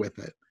happy with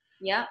it.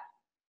 yeah.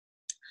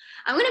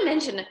 I'm gonna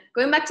mention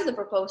going back to the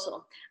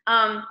proposal.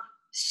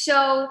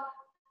 So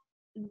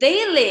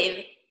they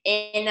live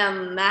in a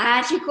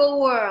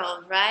magical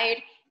world,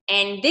 right?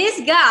 And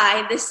this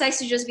guy decides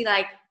to just be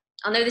like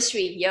under the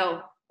street,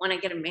 yo, wanna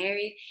get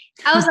married?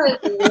 I was like,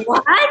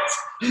 what?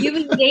 You've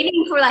been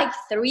dating for like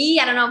 3,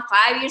 I don't know,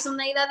 5 years,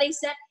 something like that. They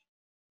said.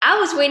 I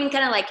was waiting,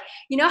 kind of like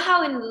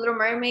how in the Little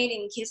Mermaid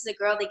and Kiss the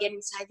Girl they get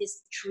inside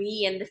this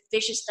tree and the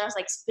fish starts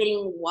like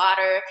spitting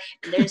water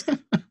and there's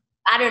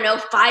I don't know,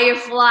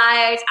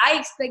 fireflies. I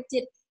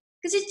expected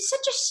because it's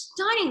such a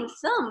stunning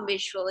film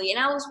visually, and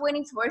I was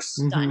waiting for a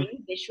Hmm.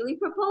 stunning visually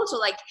proposal,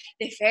 like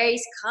the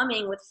fairies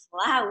coming with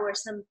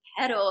flowers and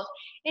petals,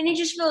 and it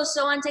just feels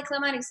so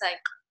anticlimactic. It's like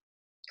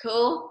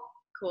cool,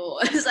 cool.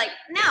 It's like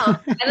no,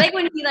 I like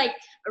when he like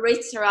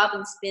raises her up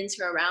and spins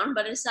her around,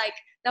 but it's like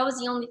that was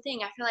the only thing.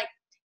 I feel like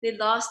they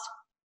lost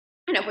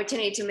an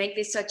opportunity to make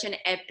this such an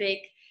epic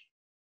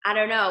I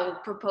don't know,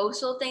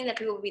 proposal thing that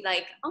people would be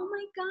like, "Oh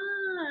my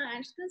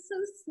gosh, that's so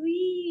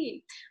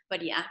sweet."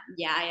 But yeah,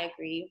 I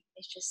agree.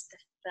 It's just the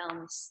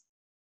films.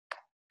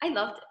 I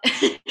loved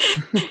it.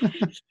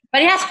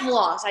 But it has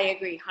flaws. I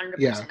agree,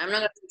 Yeah, 100%. I'm not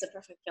gonna say it's a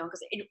perfect film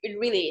because it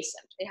really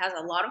isn't. It has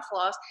a lot of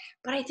flaws,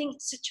 but I think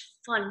it's such a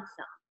fun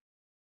film.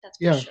 That's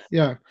for yeah, sure.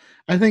 yeah.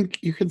 I think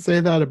you can say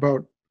that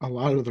about a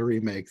lot of the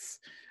remakes.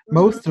 Hmm.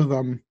 Most of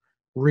them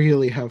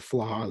really have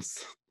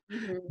flaws,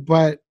 Hmm.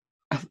 but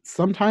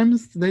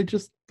sometimes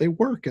they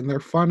work and they're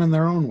fun in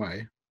their own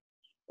way.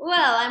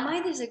 Well, I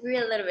might disagree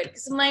a little bit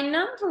because my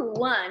number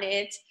one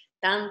is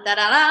dun da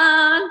da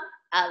dan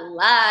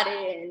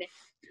Aladdin.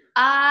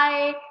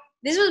 I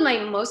This was my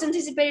most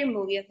anticipated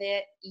movie of the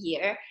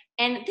year,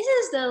 and this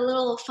is the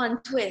little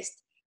fun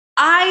twist.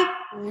 I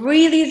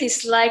really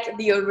dislike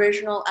the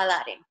original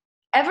Aladdin.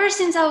 Ever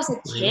since I was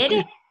a kid,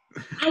 Really?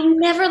 I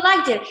never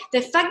liked it.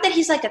 The fact that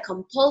he's like a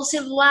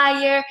compulsive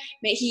liar,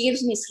 he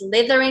gives me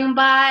slithering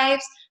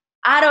vibes.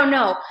 I don't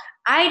know.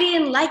 I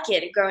didn't like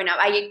it growing up.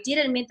 I did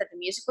admit that the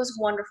music was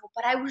wonderful,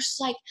 but I was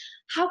like,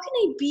 how can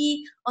I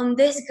be on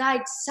this guy's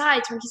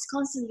side when he's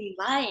constantly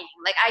lying?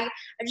 Like I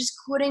just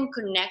couldn't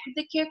connect with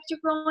the character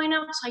growing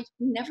up, so I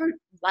never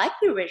liked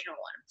the original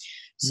one.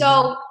 Hmm.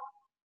 So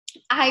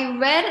I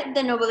read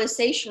the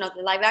novelization of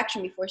the live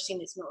action before seeing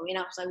this movie, and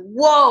I was like,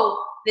 "Whoa,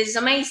 this is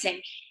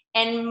amazing!"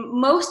 And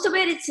most of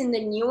it's in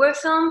the newer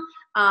film.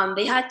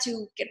 They had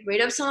to get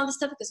rid of some of the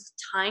stuff because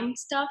of time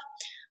stuff,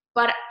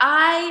 but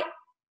I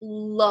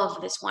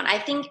love this one. I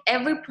think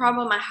every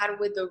problem I had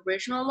with the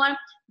original one,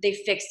 they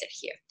fixed it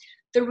here.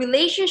 The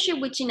relationship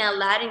between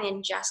Aladdin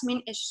and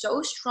Jasmine is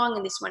so strong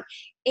in this one.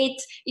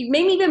 It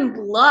made me even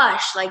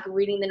blush like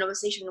reading the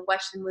novelization and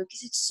watching the movie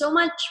because it's so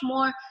much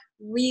more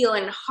real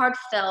and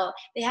heartfelt.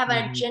 They have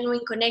a Hmm.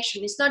 genuine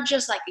connection. It's not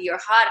just like you're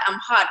hot, I'm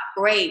hot,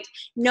 great.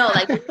 No,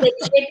 like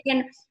they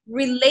can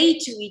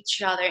relate to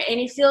each other, and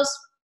it feels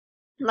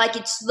like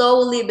it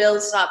slowly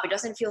builds up. It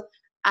doesn't feel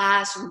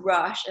as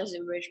rushed as the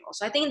original.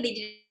 So I think they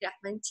did a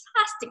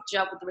fantastic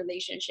job with the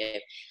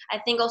relationship. I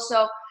think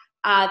also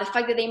the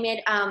fact that they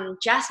made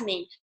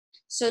Jasmine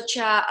such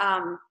a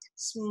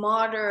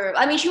smarter.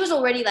 I mean, she was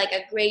already like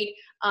a great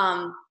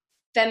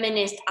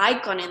feminist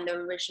icon in the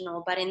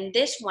original, but in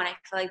this one, I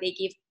feel like they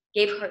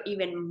gave her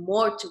even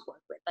more to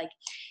work with. Like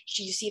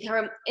you see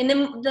her in the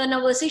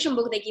novelization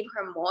book, they give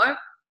her more,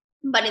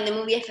 but in the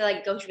movie I feel like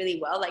it goes really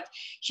well. Like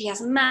she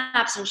has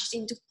maps and she's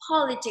into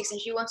politics and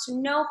she wants to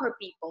know her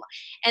people,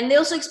 and they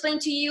also explain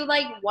to you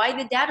like why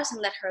the dad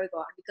doesn't let her go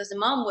out because the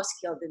mom was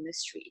killed in the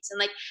streets. And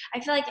like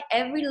I feel like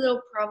every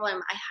little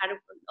problem I had,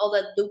 all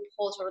the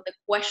loopholes or the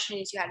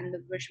questions you had in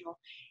the original,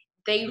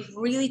 they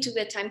really took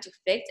the time to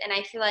fix. And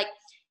I feel like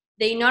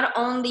they not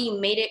only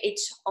made it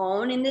its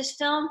own in this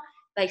film,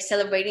 like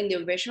celebrating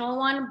the original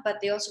one, but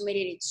they also made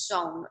it its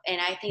own. And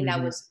I think that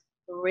Hmm. was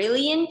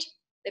brilliant.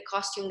 The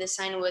costume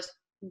design was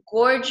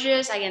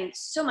gorgeous. Again,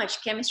 so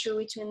much chemistry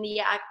between the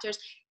actors.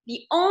 The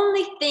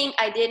only thing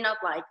I did not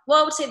like, well,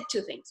 I would say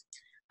two things.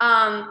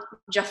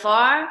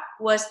 Jafar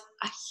was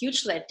a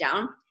huge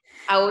letdown.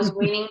 I was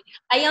waiting.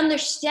 I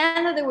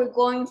understand that they were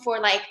going for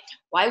like,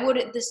 why would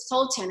the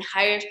Sultan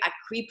hire a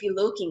creepy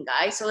looking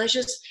guy? So let's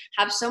just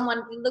have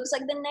someone who looks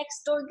like the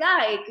next door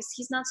guy because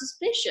he's not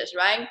suspicious,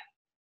 right?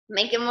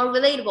 Make him more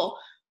relatable.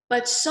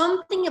 But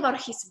something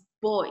about his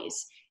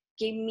voice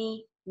gave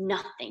me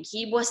nothing.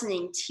 He wasn't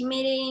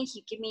intimidating.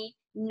 He gave me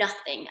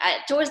nothing.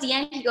 Towards the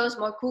end, he goes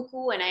more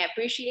cuckoo, and I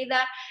appreciate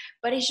that.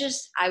 But it's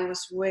just, I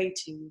was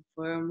waiting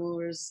for a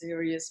more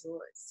serious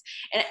voice.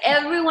 And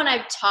everyone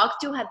I've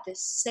talked to had the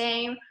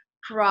same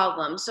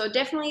problem. So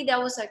definitely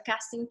that was a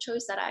casting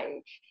choice that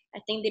I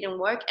think didn't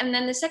work. And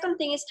then the second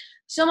thing is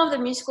some of the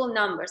musical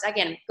numbers.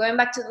 Again, going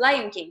back to The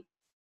Lion King,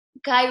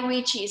 Guy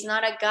Ritchie is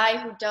not a guy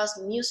who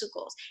does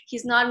musicals.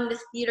 He's not in the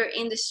theater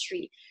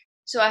industry.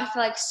 So I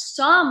feel like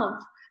some of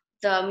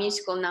the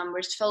musical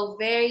numbers felt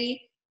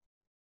very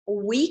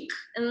weak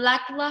and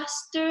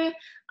lackluster.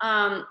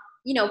 Um,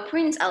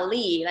 Prince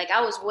Ali, like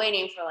I was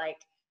waiting for like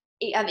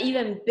an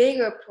even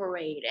bigger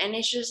parade. And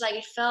it's just like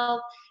it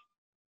felt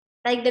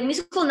like the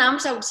musical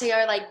numbers I would say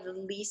are like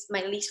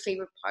my least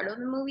favorite part of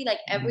the movie. Like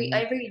every Hmm.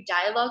 every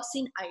dialogue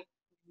scene I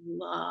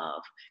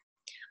love.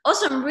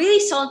 Also, I'm really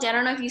salty. I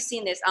don't know if you've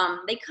seen this.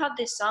 They cut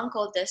this song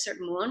called Desert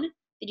Moon.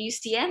 Did you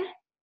see it?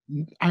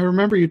 I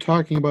remember you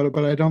talking about it,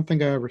 but I don't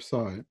think I ever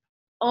saw it.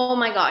 Oh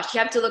my gosh, you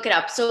have to look it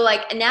up. So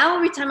like now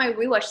every time I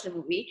rewatch the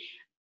movie,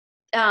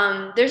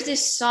 there's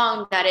this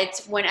song that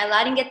it's when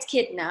Aladdin gets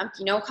kidnapped.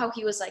 You know how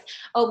he was like,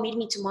 "Oh, meet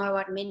me tomorrow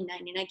at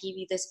midnight, and I give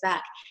you this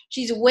back."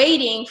 She's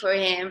waiting for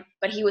him,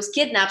 but he was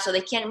kidnapped, so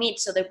they can't meet.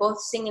 So they're both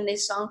singing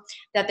this song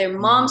that their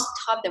Hmm. moms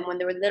taught them when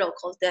they were little,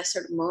 called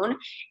 "Desert Moon,"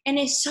 and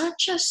it's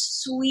such a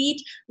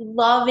sweet,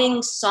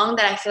 loving song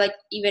that I feel like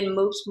even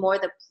moves more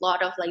the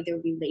plot of like their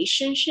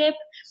relationship.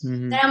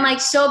 Hmm. That I'm like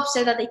so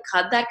upset that they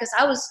cut that because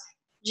I was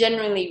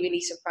genuinely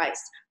really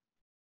surprised.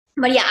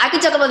 But yeah, I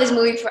could talk about this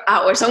movie for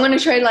hours. So I'm going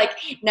to try to like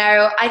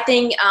narrow. I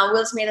think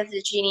Will Smith as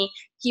the genie,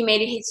 he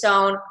made it his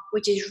own,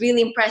 which is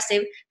really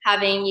impressive.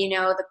 Having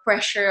the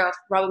pressure of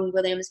Robin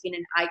Williams being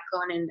an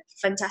icon and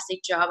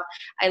fantastic job.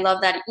 I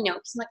love that.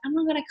 He's like, I'm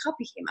not going to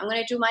copy him. I'm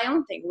going to do my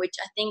own thing, which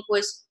I think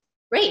was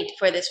great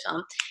for this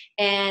film.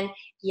 And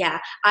yeah,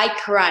 I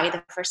cried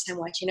the first time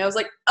watching it. I was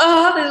like,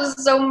 oh, this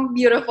is so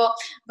beautiful.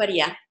 But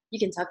yeah, you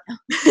can talk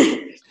now.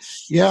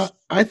 Yeah,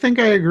 I think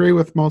I agree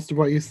with most of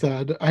what you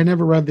said. I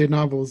never read the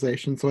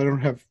novelization, so I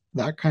don't have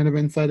that kind of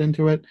insight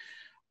into it.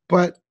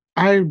 But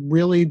I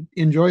really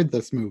enjoyed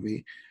this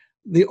movie.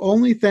 The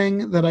only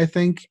thing that I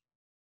think,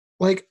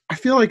 like, I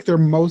feel like they're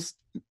most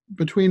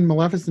between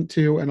Maleficent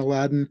 2 and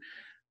Aladdin,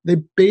 they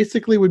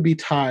basically would be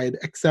tied,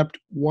 except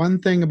one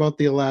thing about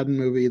the Aladdin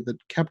movie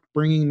that kept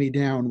bringing me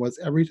down was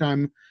every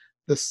time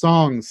the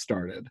songs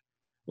started.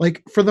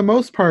 Like, for the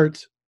most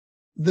part,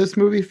 this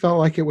movie felt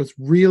like it was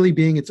really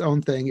being its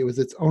own thing. It was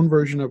its own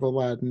version of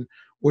Aladdin,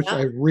 which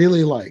I Yeah.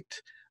 really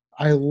liked.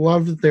 I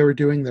loved that they were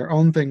doing their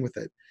own thing with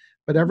it.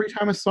 But every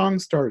time a song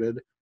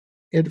started,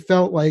 it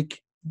felt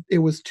like it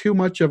was too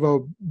much of a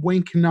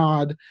wink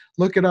nod.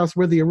 Look at us,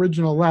 we're the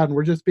original Aladdin.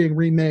 We're just being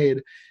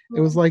remade. It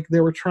was like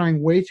they were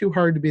trying way too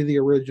hard to be the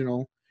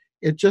original.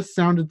 It just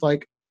sounded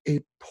like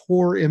a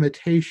poor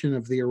imitation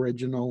of the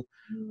original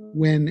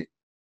when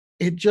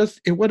it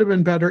would have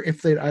been better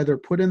if they'd either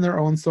put in their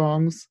own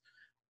songs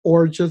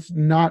or just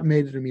not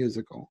made it a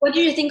musical. What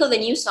did you think of the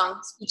new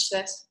songs,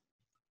 Speechless?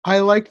 I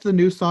liked the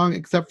new song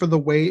except for the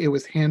way it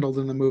was handled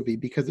in the movie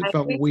because it I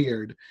felt agree.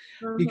 weird.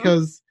 Mm-hmm.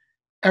 Because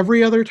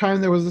every other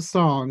time there was a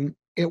song,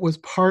 it was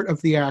part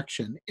of the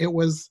action. It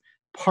was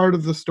part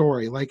of the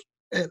story. Like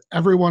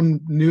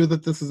everyone knew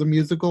that this is a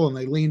musical and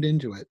they leaned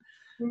into it.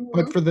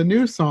 But Mm-hmm. for the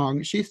new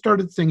song, she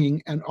started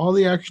singing and all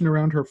the action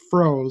around her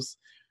froze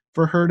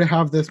for her to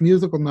have this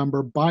musical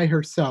number by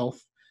herself,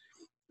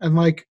 and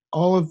like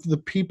all of the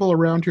people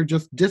around her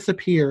just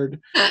disappeared,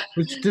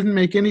 which didn't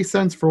make any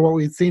sense for what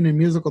we'd seen in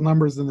musical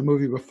numbers in the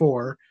movie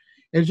before.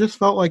 It just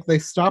felt like they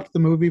stopped the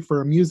movie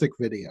for a music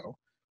video.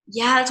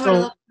 Yeah, that's what a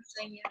lot So of people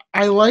saying. Yeah,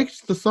 I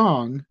liked the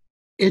song.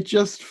 It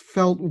just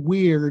felt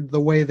weird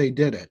the way they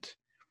did it.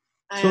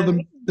 I So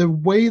agree. the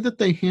way that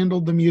they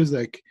handled the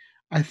music,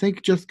 I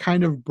think just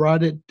kind of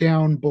brought it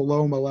down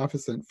below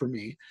Maleficent for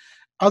me.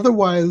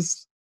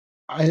 Otherwise,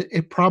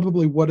 it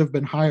probably would have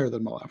been higher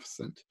than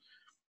Maleficent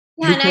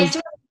Yeah, and I because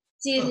totally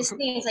see uh, this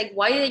thing. It's like,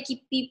 why do they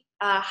keep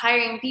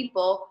hiring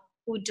people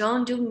who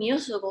don't do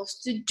musicals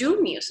to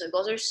do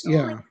musicals? There's so many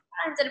yeah.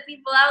 talented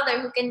people out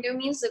there who can do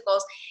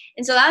musicals,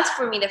 and so that's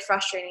for me the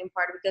frustrating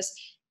part because,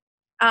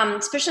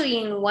 especially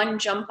in One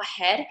Jump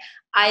Ahead,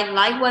 I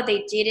like what they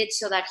did it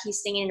so that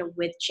he's singing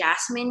with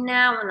Jasmine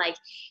now, and like,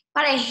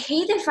 but I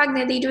hate the fact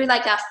that they do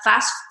like a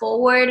fast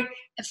forward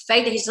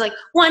effect that he's like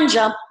one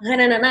jump, na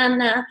na na na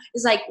na.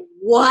 It's like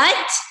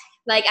what?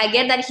 Like I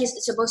get that he's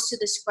supposed to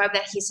describe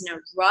that he's in a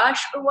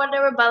rush or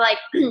whatever, but like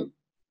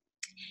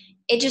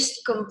it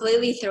just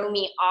completely threw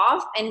me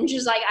off, and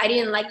just like I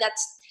didn't like that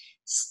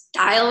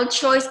style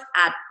choice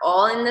at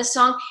all in the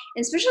song,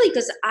 and especially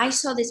because I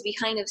saw this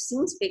behind the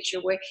scenes picture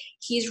where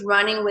he's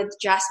running with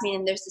Jasmine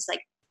and there's this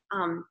like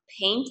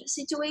paint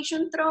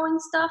situation throwing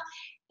stuff,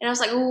 and I was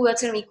like, "Ooh,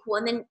 that's gonna be cool,"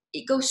 and then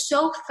it goes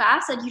so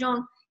fast that you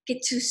don't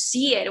get to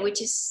see it,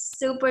 which is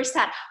super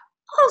sad.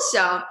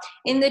 Also,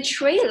 in the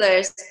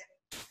trailers,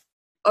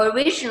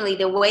 originally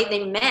the way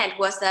they met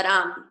was that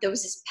there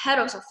was this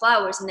petals of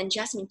flowers and then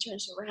Jasmine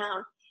turns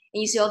around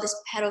and you see all these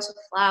petals of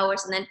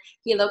flowers and then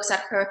he looks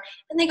at her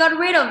and they got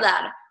rid of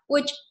that,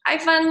 which I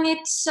find it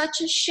such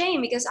a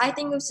shame because I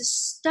think it was a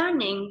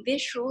stunning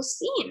visual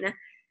scene.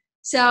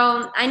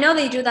 So I know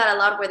they do that a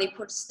lot where they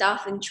put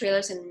stuff in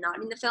trailers and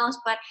not in the films,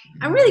 but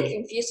I'm really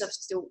confused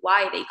as to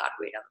why they got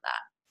rid of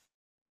that.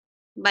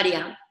 But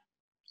yeah,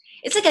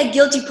 it's like a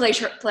guilty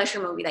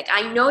pleasure movie. Like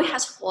I know it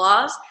has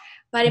flaws,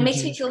 but it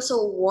makes me Mhm. feel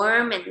so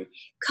warm and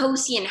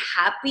cozy and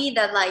happy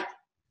that like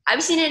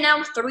I've seen it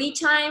now 3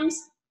 times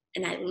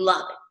and I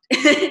love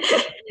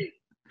it.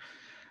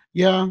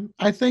 Yeah,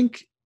 I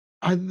think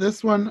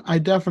this one I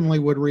definitely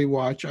would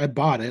rewatch. I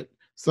bought it,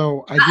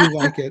 so I do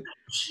like it.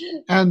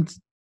 And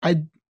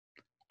I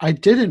I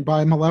didn't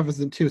buy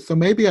Maleficent 2, so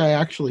maybe I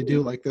actually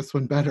do like this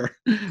one better.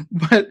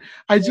 But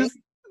I just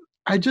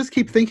I just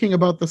keep thinking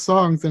about the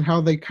songs and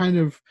how they kind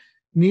of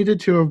needed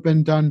to have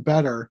been done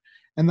better.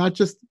 And that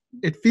just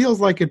it feels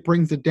like it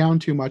brings it down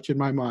too much in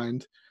my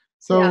mind. Yeah.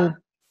 So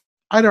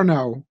I don't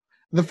know.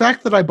 The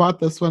fact that I bought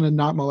this one and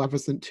not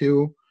Maleficent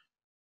 2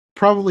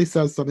 probably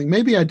says something.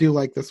 Maybe I do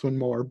like this one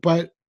more,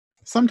 but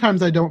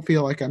sometimes I don't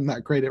feel like I'm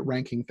that great at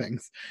ranking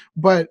things.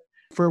 But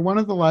for one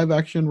of the live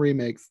action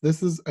remakes,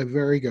 this is a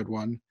very good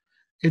one.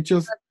 It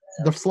just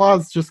the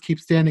flaws just keep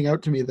standing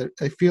out to me that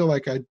I feel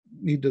like I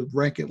need to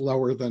rank it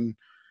lower than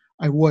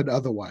I would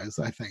otherwise,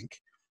 I think.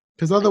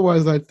 Because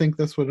otherwise I think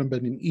this would have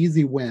been an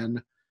easy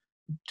win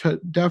to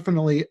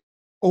definitely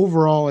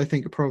overall I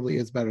think it probably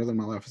is better than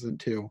Maleficent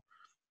 2.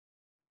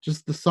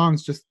 Just the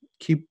songs just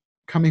keep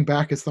coming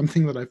back as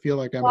something that I feel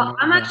like I'm Well,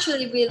 I'm annoyed by.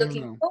 actually really I don't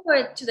looking know.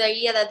 forward to the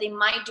idea that they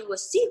might do a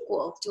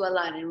sequel to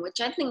Aladdin,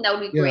 which I think that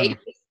would be Yeah. great.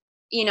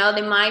 You know,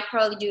 they might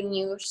probably do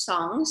new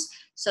songs,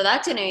 so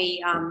that's gonna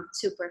be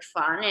super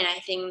fun. And I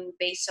think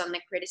based on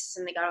the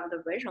criticism they got of the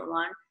original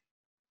one,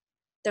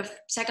 the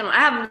second one, I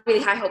have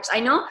really high hopes. I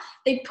know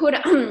they put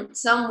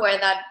somewhere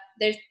that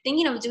they're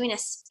thinking of doing a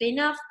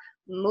spin-off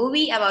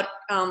movie about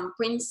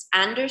Prince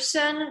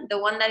Anderson, the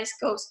one that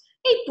goes,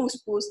 "Hey, Poos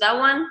Poos," that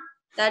one,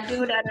 that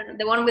dude, I don't know,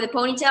 the one with the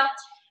ponytail.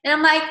 And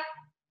I'm like,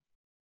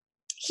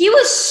 he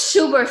was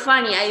super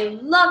funny. I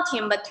loved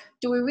him, but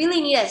do we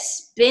really need a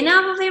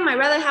spin-off of him? I'd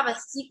rather have a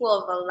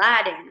sequel of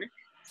Aladdin.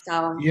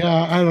 So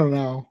Yeah, I don't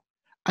know.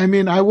 I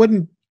mean, I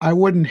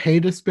wouldn't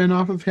hate a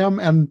spin-off of him.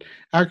 And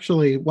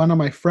actually, one of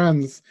my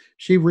friends,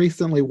 she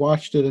recently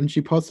watched it and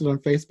she posted on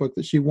Facebook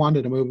that she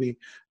wanted a movie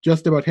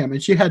just about him.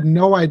 And she had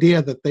no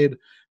idea that they'd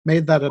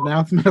made that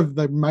announcement of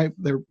they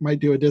might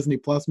do a Disney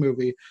Plus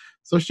movie.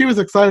 So she was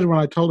excited when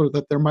I told her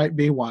that there might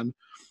be one.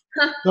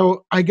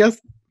 So I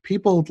guess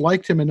people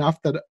liked him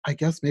enough that I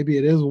guess maybe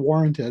it is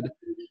warranted.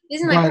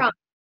 this is my problem.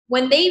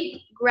 When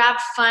they grab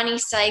funny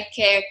side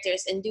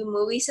characters and do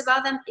movies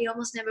about them, it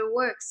almost never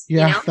works.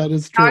 Yeah, you know? that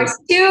is true. Cars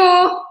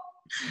 2.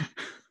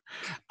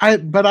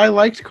 But I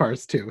liked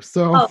Cars 2,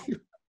 so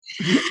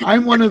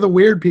I'm one of the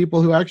weird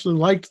people who actually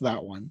liked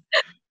that one.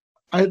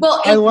 I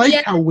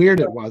liked how weird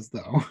it was,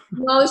 though.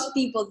 Most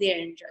people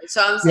didn't enjoy it,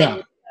 so I'm saying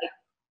like,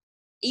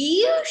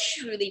 it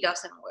usually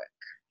doesn't work.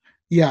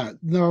 Yeah,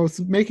 no,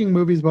 making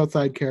movies about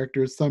side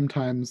characters a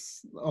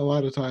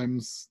lot of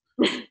times,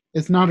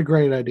 it's not a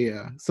great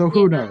idea. So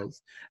who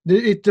knows?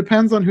 It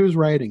depends on who's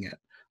writing it.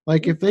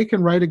 Like, if they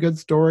can write a good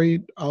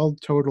story, I'll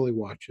totally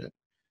watch it.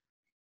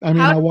 I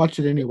mean, I'll watch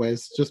it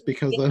anyways, just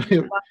because of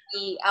it.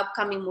 The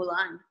upcoming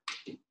Mulan.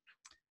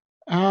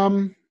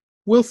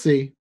 We'll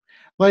see.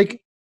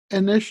 Like,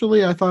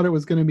 initially, I thought it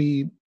was going to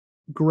be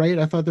great.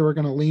 I thought they were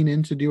going to lean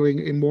into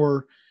doing a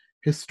more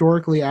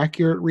historically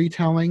accurate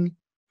retelling.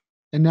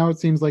 And now it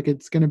seems like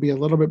it's going to be a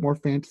little bit more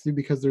fantasy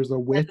because there's a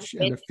witch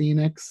and a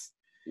phoenix.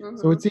 Mm-hmm.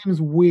 So it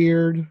seems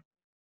weird.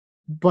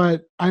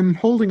 But I'm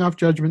holding off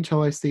judgment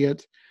till I see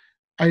it.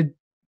 I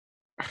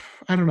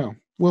don't know.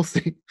 We'll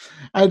see.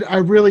 I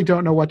really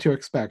don't know what to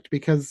expect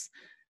because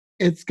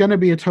it's going to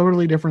be a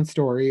totally different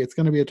story. It's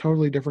going to be a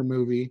totally different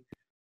movie.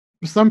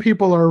 Some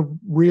people are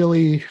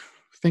really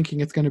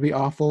thinking it's going to be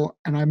awful,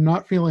 and I'm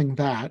not feeling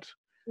that.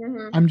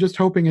 Mm-hmm. I'm just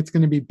hoping it's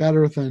going to be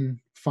better than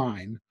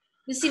fine.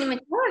 The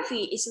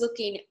cinematography is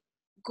looking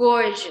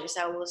gorgeous,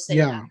 I will say.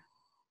 Yeah. That,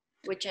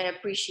 which I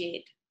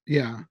appreciate.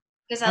 Yeah.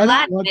 Because I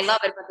love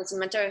it, but the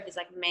cinematography is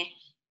like meh.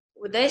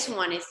 With this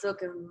one, it's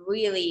looking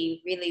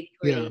really, really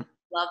pretty. Yeah.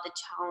 Love the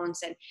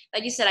tones, and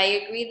like you said, I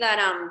agree that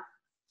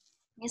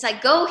it's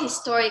like go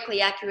historically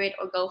accurate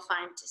or go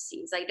fantasy.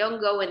 It's like don't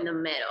go in the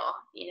middle,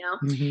 you know.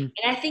 Mm-hmm.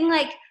 And I think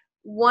like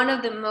one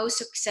of the most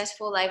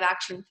successful live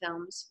action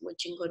films,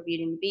 which include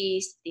Beauty and the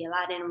Beast, the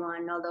Aladdin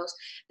one, all those,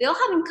 they all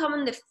have in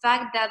common the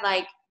fact that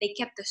like they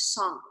kept the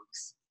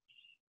songs,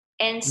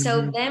 and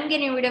so them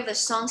getting rid of the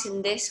songs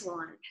in this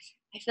one,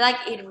 I feel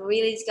like it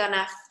really is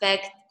gonna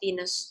affect the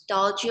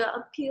nostalgia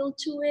appeal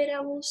to it. I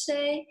will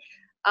say.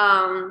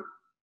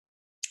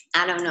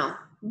 I don't know,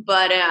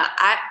 but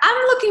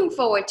I'm looking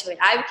forward to it.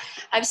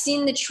 I've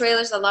seen the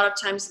trailers a lot of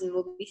times in the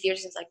movie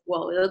theaters. It's like,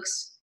 whoa, it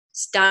looks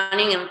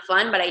stunning and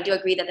fun. But I do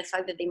agree that the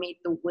fact that they made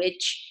the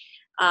witch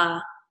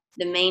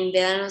the main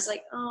villain, I was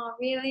like, oh,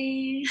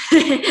 really?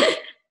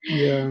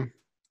 Yeah,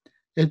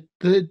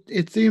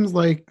 it seems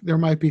like there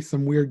might be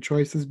some weird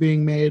choices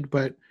being made,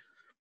 but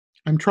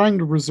I'm trying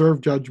to reserve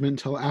judgment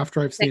until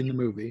after I've seen the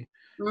movie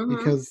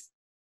because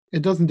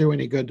it doesn't do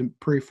any good to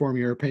preform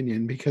your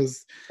opinion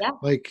because,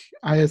 like,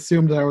 I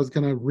assumed that I was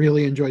going to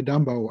really enjoy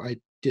Dumbo. I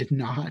did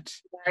not.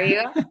 There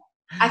you go.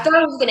 I thought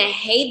I was going to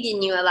hate the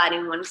new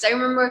Aladdin one because I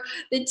remember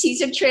the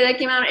teaser trailer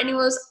came out and it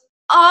was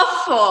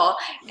awful.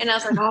 And I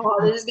was like, oh,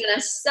 this is going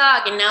to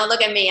suck. And now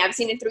look at me. I've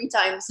seen it 3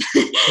 times.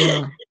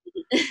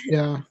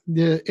 Yeah.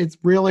 It's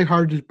really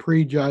hard to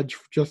prejudge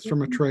just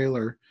from a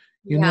trailer.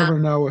 You never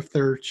know if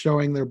they're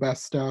showing their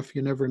best stuff.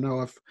 You never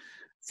know if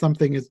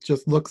something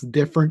just looks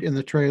different in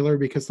the trailer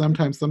because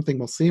sometimes something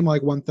will seem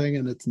like one thing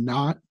and it's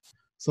not.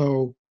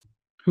 So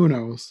who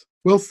knows?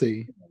 We'll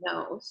see. Who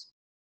knows?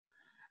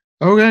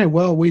 Okay,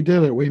 well, we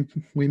did it. We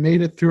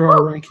made it through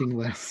our ranking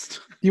list.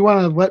 Do you want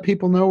to let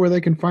people know where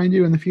they can find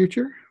you in the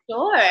future?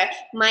 Sure.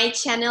 My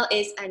channel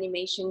is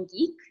Animation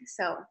Geek.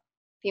 So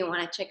if you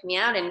want to check me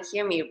out and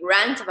hear me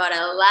rant about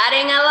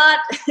Aladdin a lot,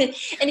 and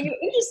if you're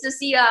interested to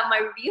see my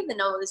review of the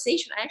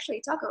novelization, I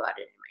actually talk about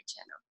it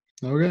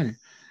in my channel. Okay.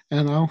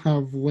 And I'll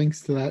have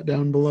links to that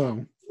down below.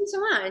 Thank you so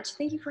much.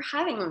 Thank you for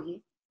having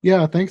me.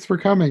 Yeah, thanks for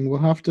coming. We'll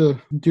have to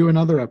do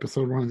another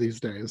episode one of these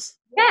days.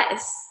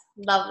 Yes.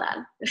 Love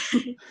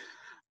that.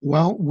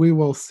 Well, we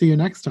will see you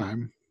next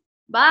time.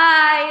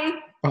 Bye.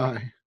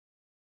 Bye.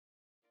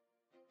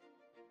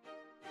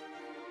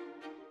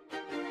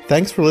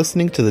 Thanks for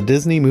listening to the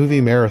Disney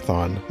Movie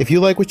Marathon. If you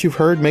like what you've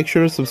heard, make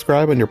sure to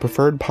subscribe on your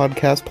preferred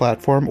podcast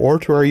platform or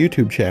to our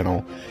YouTube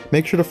channel.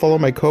 Make sure to follow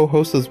my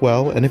co-hosts as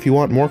well, and if you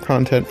want more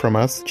content from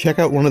us, check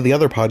out one of the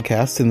other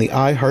podcasts in the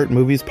I Heart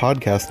Movies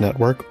podcast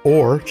network,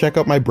 or check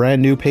out my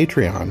brand new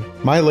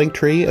Patreon. My link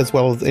tree, as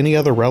well as any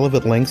other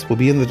relevant links, will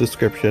be in the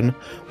description.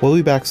 We'll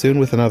be back soon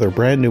with another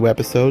brand new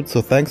episode, so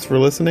thanks for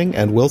listening,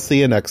 and we'll see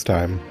you next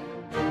time.